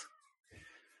breaks.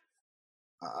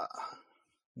 I'm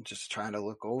just trying to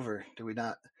look over. Do we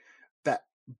not not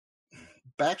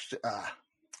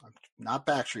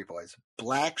Backstreet Boys.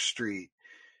 Blackstreet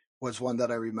was one that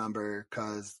I remember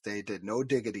because they did No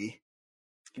Diggity.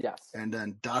 Yes. And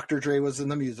then Dr. Dre was in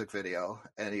the music video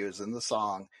and he was in the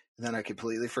song. And then I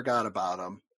completely forgot about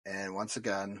him. And once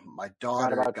again, my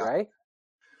daughter forgot about Dre?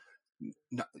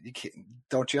 No, you can't.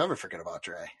 Don't you ever forget about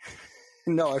Dre?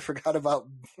 No, I forgot about.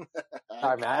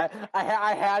 Sorry, man.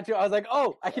 I had to. I was like,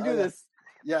 oh, I can do this.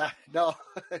 Yeah, no.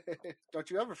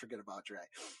 Don't you ever forget about Dre?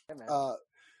 Yeah,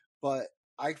 but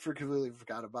I completely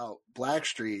forgot about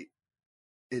Blackstreet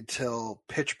until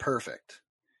Pitch Perfect,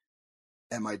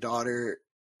 and my daughter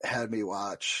had me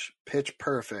watch Pitch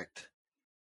Perfect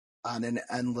on an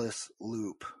endless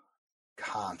loop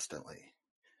constantly.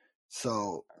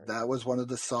 So that was one of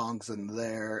the songs in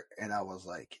there, and I was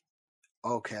like,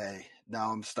 okay,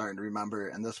 now I'm starting to remember,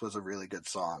 and this was a really good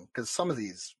song, because some of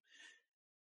these,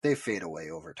 they fade away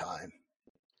over time.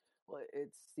 Well,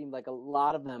 it seemed like a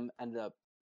lot of them ended up,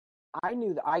 a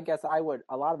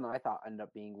lot of them I thought ended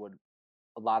up being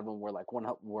a lot of them were like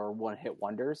one-hit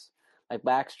wonders. Like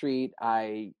Backstreet,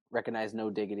 I recognize No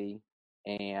Diggity,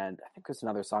 and I think there's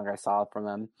another song I saw from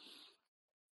them.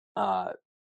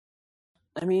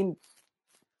 I mean,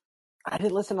 I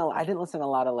didn't listen to a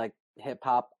lot of like hip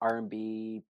hop,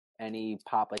 R&B, any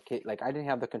pop, like I didn't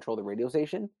have the control of the radio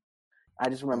station. I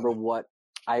just remember what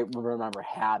I remember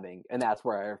having, and that's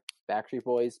where Backstreet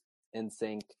Boys,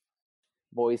 NSYNC,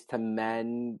 Boyz II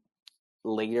Men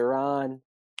later on,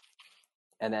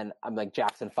 and then I'm like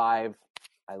Jackson 5.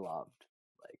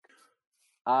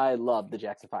 I loved the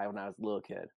Jackson 5 when I was a little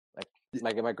kid.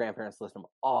 Like my grandparents listened to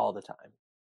them all the time.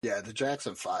 Yeah, the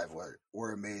Jackson 5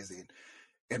 were amazing.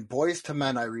 And Boyz II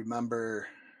Men, I remember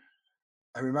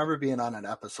being on an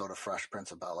episode of Fresh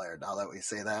Prince of Bel-Air, now that we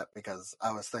say that, because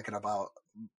I was thinking about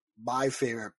my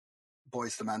favorite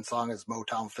Boyz II Men song is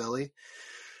Motown Philly.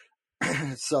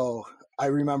 So I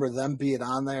remember them being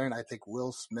on there, and I think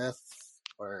Will Smith,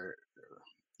 Will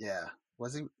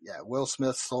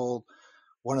Smith sold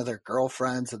one of their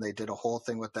girlfriends, and they did a whole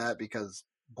thing with that because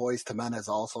Boyz II Men is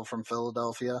also from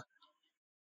Philadelphia.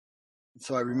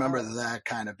 So I remember that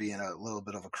kind of being a little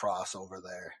bit of a crossover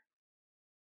there.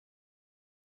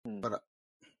 But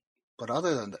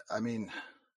other than that, I mean,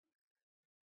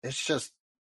 it's just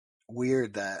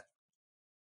weird that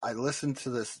I listen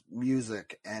to this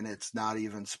music and it's not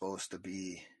even supposed to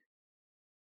be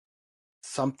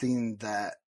something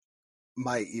that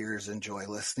my ears enjoy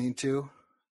listening to,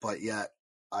 but yet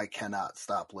I cannot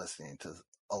stop listening to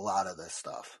a lot of this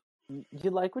stuff.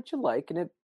 You like what you like, and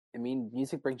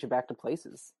music brings you back to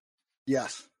places.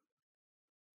 Yes.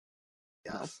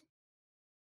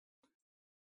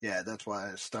 Yeah, that's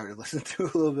why I started listening to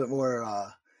a little bit more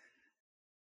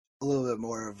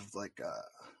of like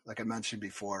I mentioned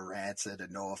before, Rancid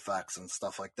and NoFX and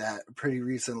stuff like that pretty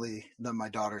recently. Then my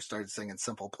daughter started singing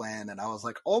Simple Plan, and I was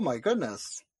like, oh my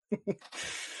goodness.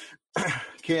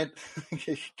 Can't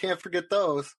forget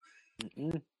those.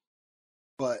 Mm-mm.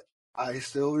 But I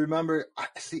still remember,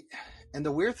 and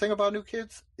the weird thing about New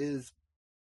Kids is,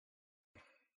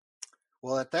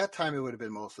 well, at that time it would have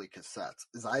been mostly cassettes,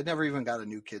 is I never even got a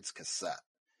New Kids cassette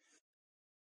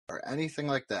or anything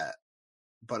like that.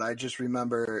 But I just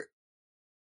remember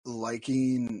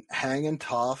liking Hangin'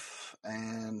 Tough,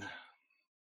 and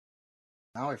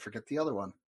now I forget the other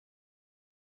one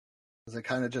because they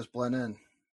kind of just blend in.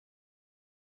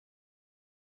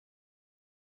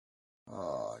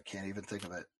 Oh, I can't even think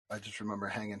of it. I just remember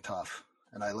Hangin' Tough,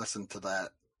 and I listened to that.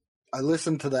 I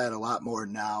listen to that a lot more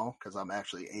now because I'm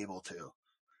actually able to.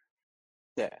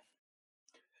 Yeah.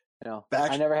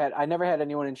 I never had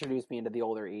anyone introduce me into the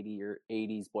older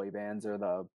 80s boy bands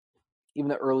or even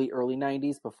the early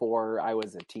 90s before I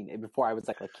was before I was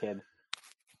like a kid.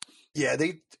 Yeah,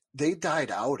 they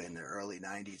died out in the early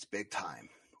 90s big time.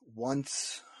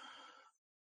 Once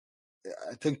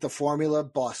I think the formula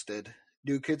busted,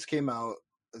 New Kids came out,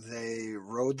 they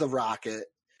rode the rocket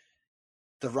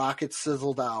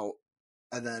sizzled out,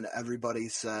 and then everybody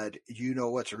said, you know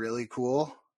what's really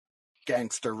cool?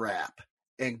 Gangster rap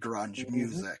and grunge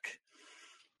music.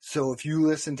 So if you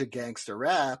listen to gangster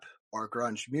rap or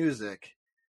grunge music,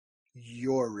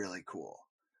 you're really cool.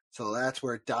 So that's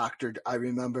where I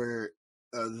remember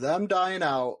them dying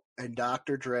out and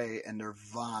Dr. Dre and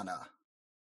Nirvana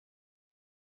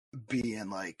being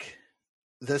like,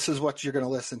 this is what you're going to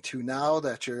listen to now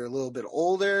that you're a little bit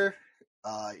older.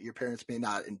 Your parents may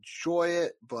not enjoy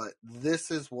it, but this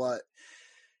is what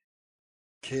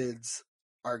kids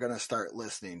are going to start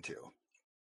listening to.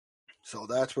 So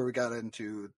that's where we got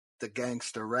into the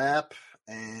gangster rap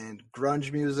and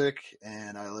grunge music,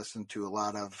 and I listened to a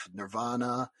lot of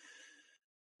Nirvana,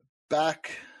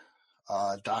 Beck,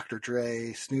 Dr.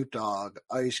 Dre, Snoop Dogg,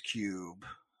 Ice Cube,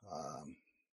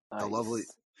 nice.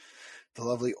 the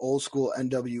lovely old school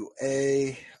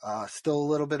NWA, still a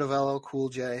little bit of LL Cool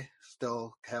J,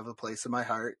 still have a place in my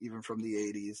heart, even from the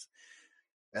 80s.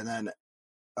 And then,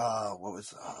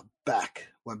 Beck?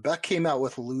 When Beck came out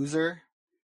with Loser,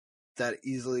 that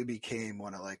easily became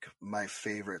one of like my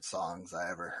favorite songs I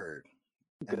ever heard.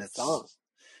 Good song.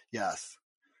 Yes.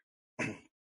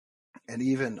 And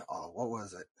even, what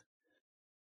was it?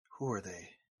 Who are they?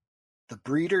 The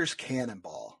Breeders'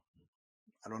 Cannonball.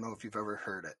 I don't know if you've ever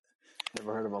heard it.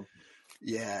 Never heard of them.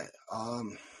 Yeah.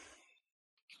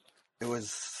 It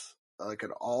was like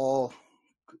it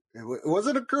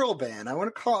wasn't a girl band. I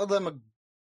want to call them a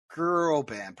girl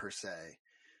band per se.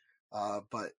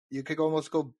 But you could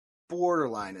almost go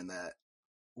borderline in that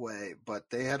way. But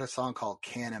they had a song called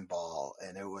Cannonball,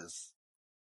 and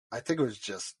I think it was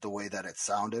just the way that it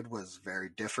sounded was very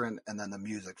different. And then the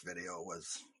music video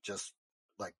was just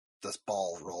like this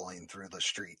ball rolling through the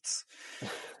streets,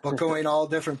 but going all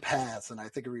different paths. And I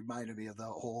think it reminded me of the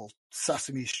whole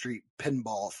Sesame Street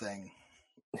pinball thing.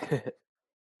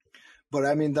 But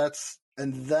I mean,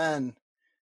 then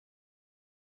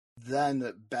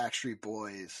the Backstreet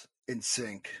Boys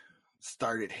NSYNC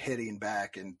started hitting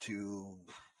back into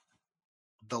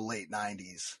the late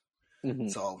 90s. Mm-hmm.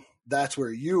 So that's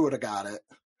where you would have got it.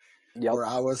 Yep. Where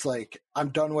I was like, I'm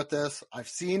done with this. I've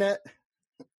seen it.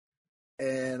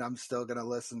 And I'm still going to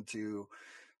listen to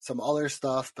some other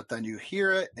stuff. But then you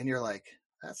hear it and you're like,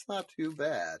 that's not too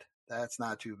bad. That's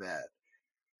not too bad.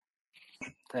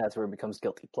 That's where it becomes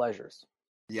guilty pleasures.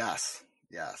 Yes.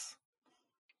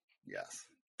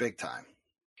 Big time.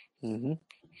 Mm-hmm.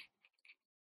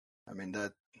 I mean,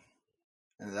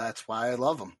 that's why I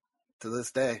love them to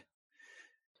this day.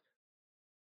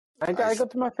 I go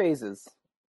through my phases.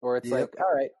 Or it's Yep. like,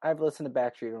 all right, I've listened to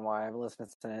Backstreet and Why, I've listened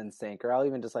to NSYNC, or I'll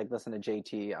even just like listen to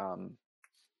JT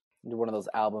do one of those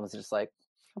albums, just like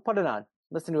I'll put it on,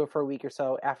 listen to it for a week or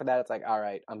so. After that, it's like, all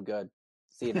right, I'm good.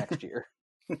 See you next year.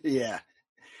 Yeah.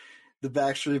 The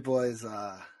Backstreet Boys,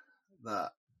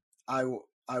 the I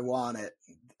want it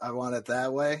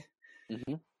that way.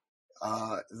 Mm-hmm.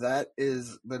 That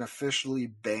is been officially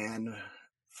banned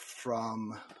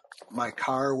from my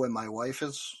car when my wife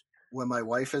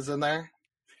is in there,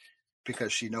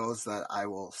 because she knows that I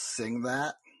will sing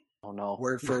that Oh no,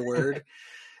 word for word.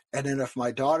 And then if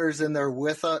my daughter's in there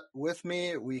with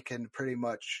me, we can pretty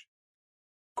much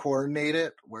coordinate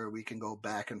it where we can go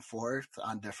back and forth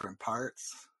on different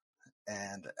parts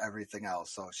and everything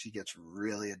else. So she gets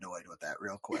really annoyed with that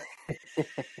real quick.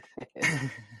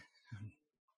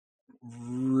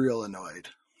 Real annoyed.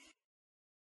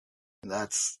 And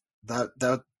that's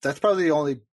probably the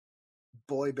only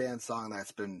boy band song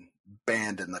that's been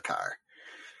banned in the car.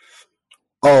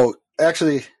 Oh,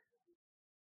 actually,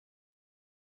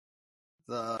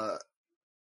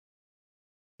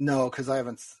 no, because I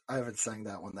haven't sang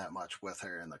that one that much with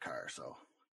her in the car. So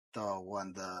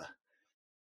the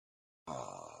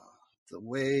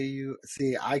way you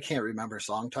see, I can't remember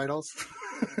song titles,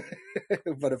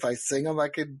 but if I sing them, I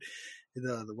could.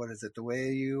 What is it? The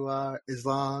way you are, as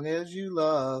long as you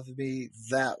love me.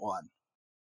 That one.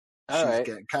 All She's right.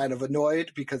 getting kind of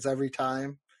annoyed because every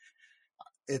time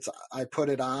I put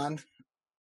it on,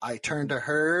 I turn to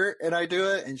her and I do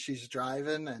it, and she's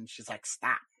driving and she's like,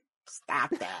 stop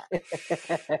that.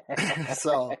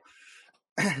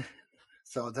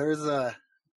 So there's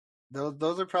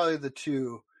those are probably the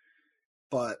two,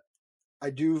 but I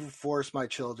do force my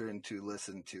children to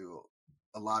listen to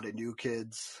a lot of New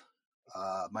Kids.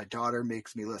 My daughter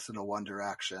makes me listen to One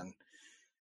Direction,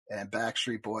 and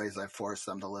Backstreet Boys I force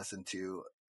them to listen to.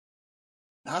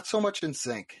 Not so much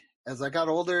NSYNC. As I got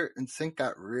older, NSYNC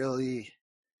got really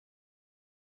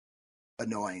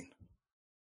annoying.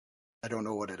 I don't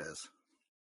know what it is.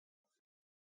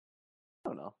 I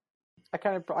don't know. I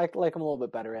like them a little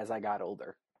bit better as I got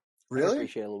older. Really? I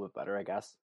appreciate it a little bit better, I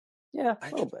guess. Yeah, a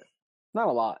little bit. Not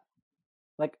a lot.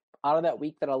 Like, out of that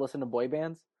week that I'll listen to boy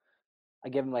bands, I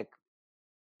give them like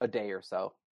a day or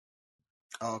so.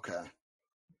 Okay.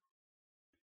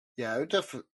 Yeah,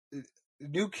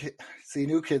 New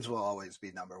Kids will always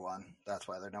be number one. That's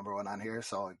why they're number one on here.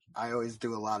 So I always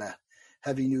do a lot of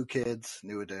heavy New Kids,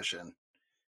 New Edition,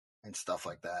 and stuff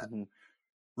like that. Mm-hmm.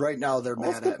 Right now they're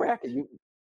mad at bracket.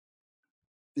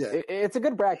 It's a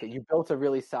good bracket. You built a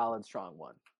really solid, strong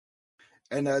one.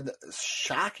 And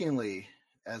shockingly,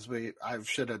 I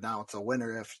should announce a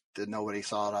winner if nobody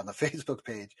saw it on the Facebook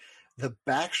page. The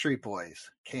Backstreet Boys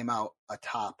came out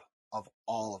atop of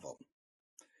all of them.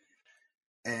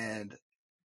 And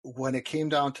when it came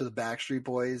down to the Backstreet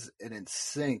Boys and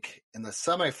NSYNC in the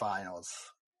semifinals,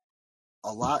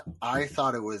 I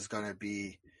thought it was going to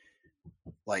be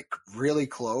like really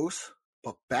close,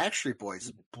 but Backstreet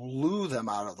Boys blew them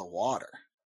out of the water.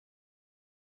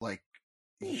 Like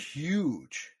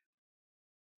huge.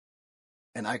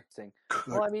 And I think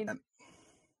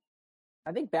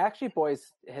Backstreet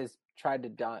Boys has tried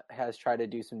to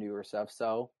do some newer stuff,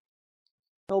 so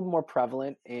a little more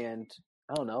prevalent, and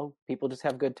I don't know, people just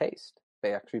have good taste.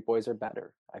 Backstreet Boys are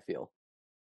better, I feel.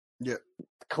 Yeah.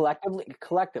 Collectively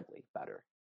better.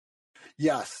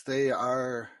 Yes, they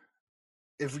are.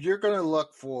 If you're going to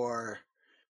look for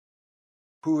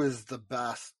who is the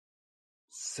best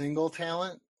single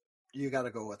talent, you got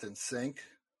to go with NSYNC.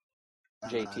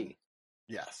 JT.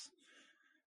 Yes.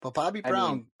 But Bobby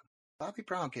Brown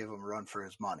gave him a run for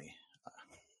his money.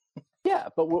 Yeah,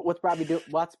 but what's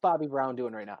Bobby Brown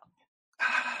doing right now?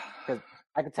 Because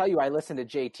I can tell you, I listened to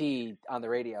JT on the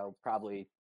radio probably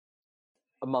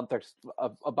a month or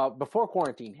about before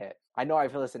quarantine hit. I know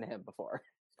I've listened to him before.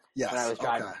 Yes, when I was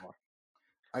driving more.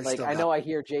 I know I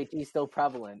hear JT still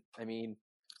prevalent. I mean,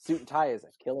 Suit and Tie is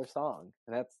a killer song,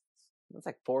 and that's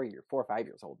like 4 or 5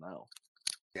 years old now.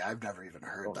 Yeah, I've never even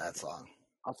heard that song.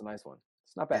 That's a nice one.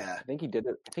 It's not bad. Yeah. I think he did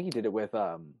it with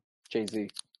Jay-Z.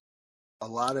 A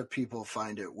lot of people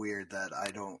find it weird that I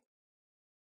don't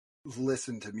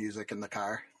listen to music in the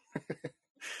car.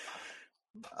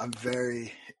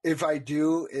 If I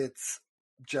do, it's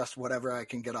just whatever I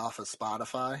can get off of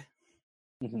Spotify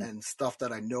and stuff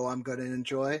that I know I'm going to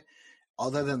enjoy.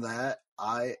 Other than that,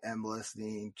 I am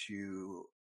listening to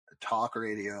talk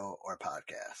radio or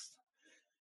podcast.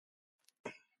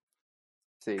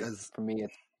 See, for me,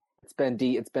 it's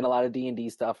been a lot of D&D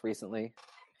stuff recently.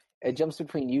 It jumps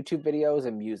between YouTube videos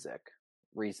and music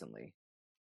recently.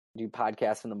 I do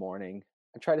podcasts in the morning.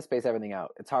 I try to space everything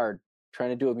out. It's hard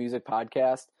trying to do a music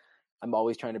podcast I'm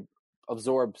always trying to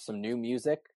absorb some new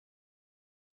music,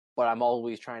 but I'm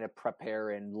always trying to prepare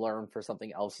and learn for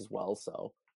something else as well.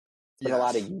 So it's been a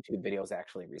lot of YouTube videos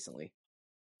actually recently.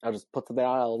 I'll just put something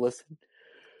on, I'll listen.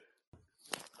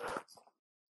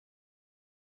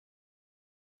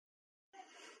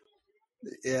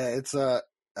 Yeah, it's the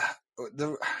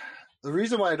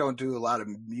reason why I don't do a lot of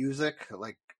music,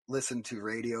 like listen to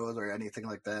radios or anything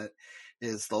like that,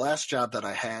 is the last job that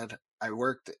I had, I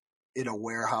worked in a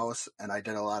warehouse and I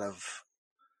did a lot of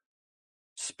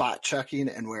spot checking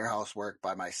and warehouse work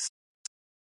by myself.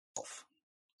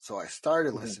 So I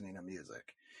started listening to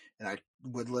music and I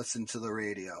would listen to the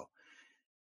radio.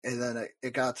 And then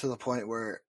it got to the point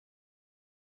where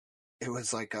it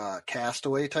was like a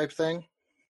Castaway type thing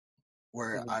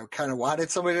where I kind of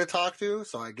wanted somebody to talk to.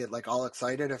 So I get like all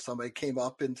excited if somebody came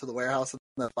up into the warehouse in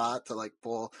the spot to like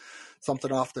pull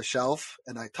something off the shelf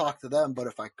and I talked to them. But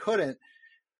if I couldn't,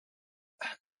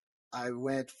 I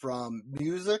went from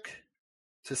music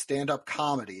to stand-up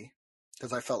comedy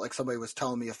because I felt like somebody was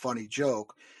telling me a funny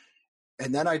joke.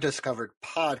 And then I discovered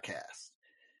podcasts.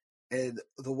 And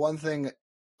the one thing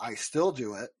I still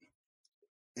do it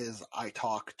is I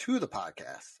talk to the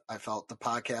podcast. I felt the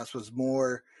podcast was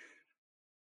more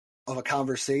of a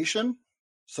conversation,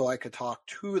 so I could talk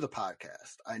to the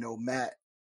podcast. I know Matt,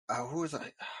 who was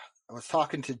I? I was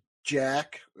talking to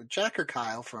Jack or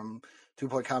Kyle from 2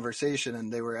 Point Conversation,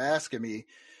 and they were asking me,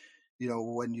 you know,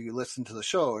 when you listen to the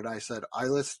show, and I said, I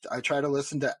try to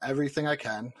listen to everything I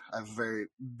can. I have a very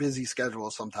busy schedule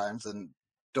sometimes and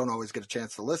don't always get a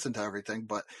chance to listen to everything.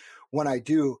 But when I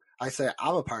do, I say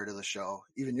I'm a part of the show,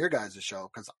 even your guys' show,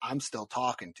 because I'm still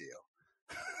talking to you.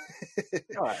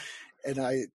 Right. And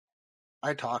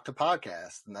I talk to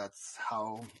podcasts, and that's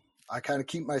how I kind of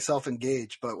keep myself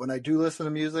engaged. But when I do listen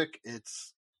to music,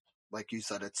 it's like you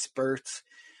said, it spurts.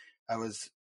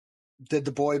 Did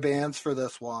the boy bands for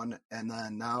this one, and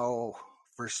then now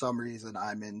for some reason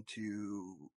I'm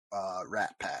into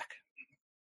Rat Pack.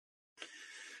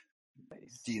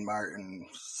 Nice. Dean Martin,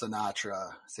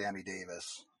 Sinatra, Sammy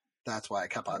Davis. That's why I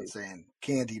kept on saying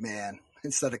Candy Man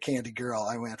instead of Candy Girl.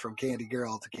 I went from Candy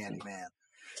Girl to Candy Man.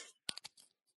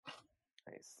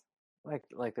 Nice.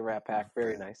 Like the Rat Pack.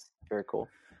 Very nice. Very cool.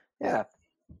 Yeah.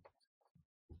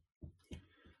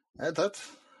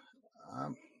 That's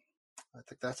I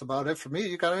think that's about it for me.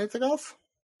 You got anything else?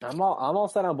 I'm all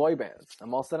set on boy bands.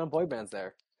 I'm all set on boy bands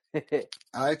there.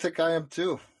 I think I am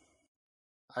too.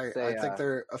 I think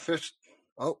they're official.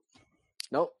 Oh.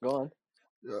 Nope, go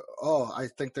on. I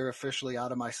think they're officially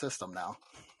out of my system now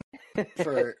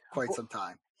for quite some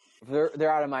time.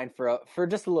 They're out of mine for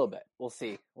just a little bit. We'll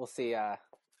see.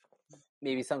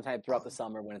 Maybe sometime throughout the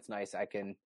summer when it's nice,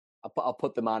 I'll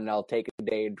put them on and I'll take a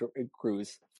day and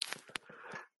cruise.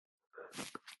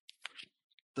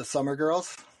 The Summer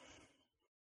Girls?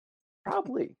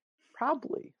 Probably.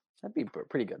 That'd be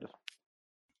pretty good.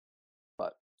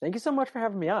 But thank you so much for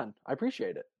having me on. I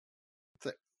appreciate it.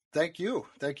 Thank you.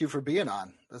 Thank you for being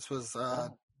on. This was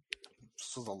a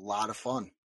lot of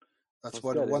fun. That's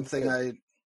one thing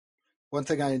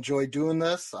I enjoy doing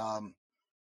this.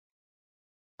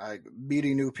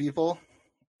 Meeting new people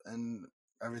and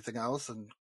everything else and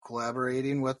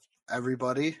collaborating with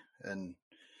everybody. And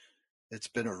it's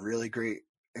been a really great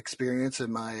experience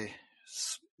in my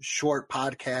short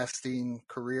podcasting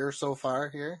career so far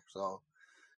here. So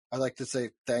I'd like to say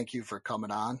thank you for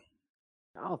coming on.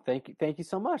 Oh, thank you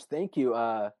so much. Thank you.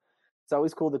 It's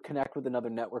always cool to connect with another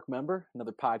network member,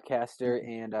 another podcaster,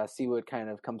 and see what kind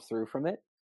of comes through from it.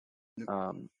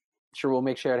 Sure, we'll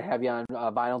make sure to have you on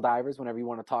Vinyl Divers whenever you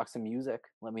want to talk some music.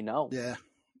 Let me know. Yeah,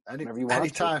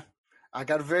 anytime. I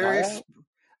got a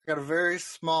very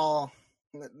small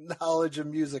knowledge of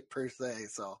music per se,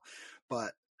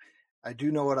 but I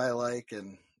do know what I like,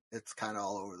 and it's kind of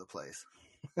all over the place.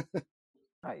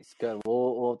 Nice, good.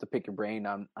 We'll have to pick your brain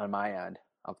on my end.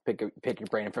 I'll pick your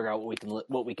brain and figure out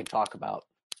what we can talk about.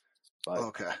 But,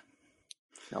 okay.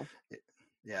 No.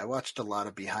 Yeah, I watched a lot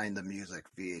of Behind the Music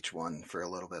VH1 for a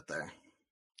little bit there.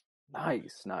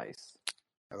 Nice.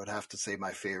 I would have to say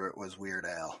my favorite was Weird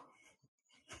Al.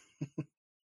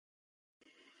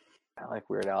 I like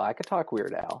Weird Al. I could talk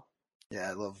Weird Al. Yeah,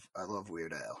 I love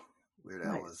Weird Al. Weird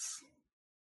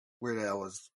Al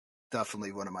was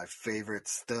definitely one of my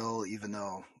favorites still, even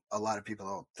though a lot of people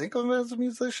don't think of him as a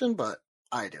musician, but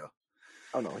I do.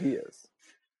 Oh no, he is.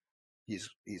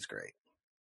 He's great.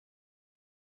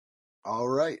 All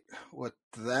right. With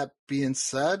that being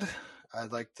said,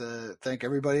 I'd like to thank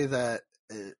everybody that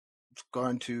is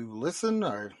going to listen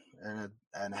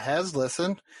and has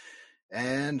listened.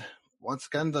 And once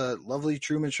again, the lovely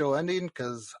Truman Show ending,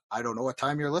 because I don't know what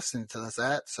time you're listening to this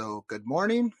at. So good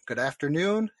morning, good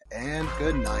afternoon, and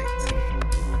good night.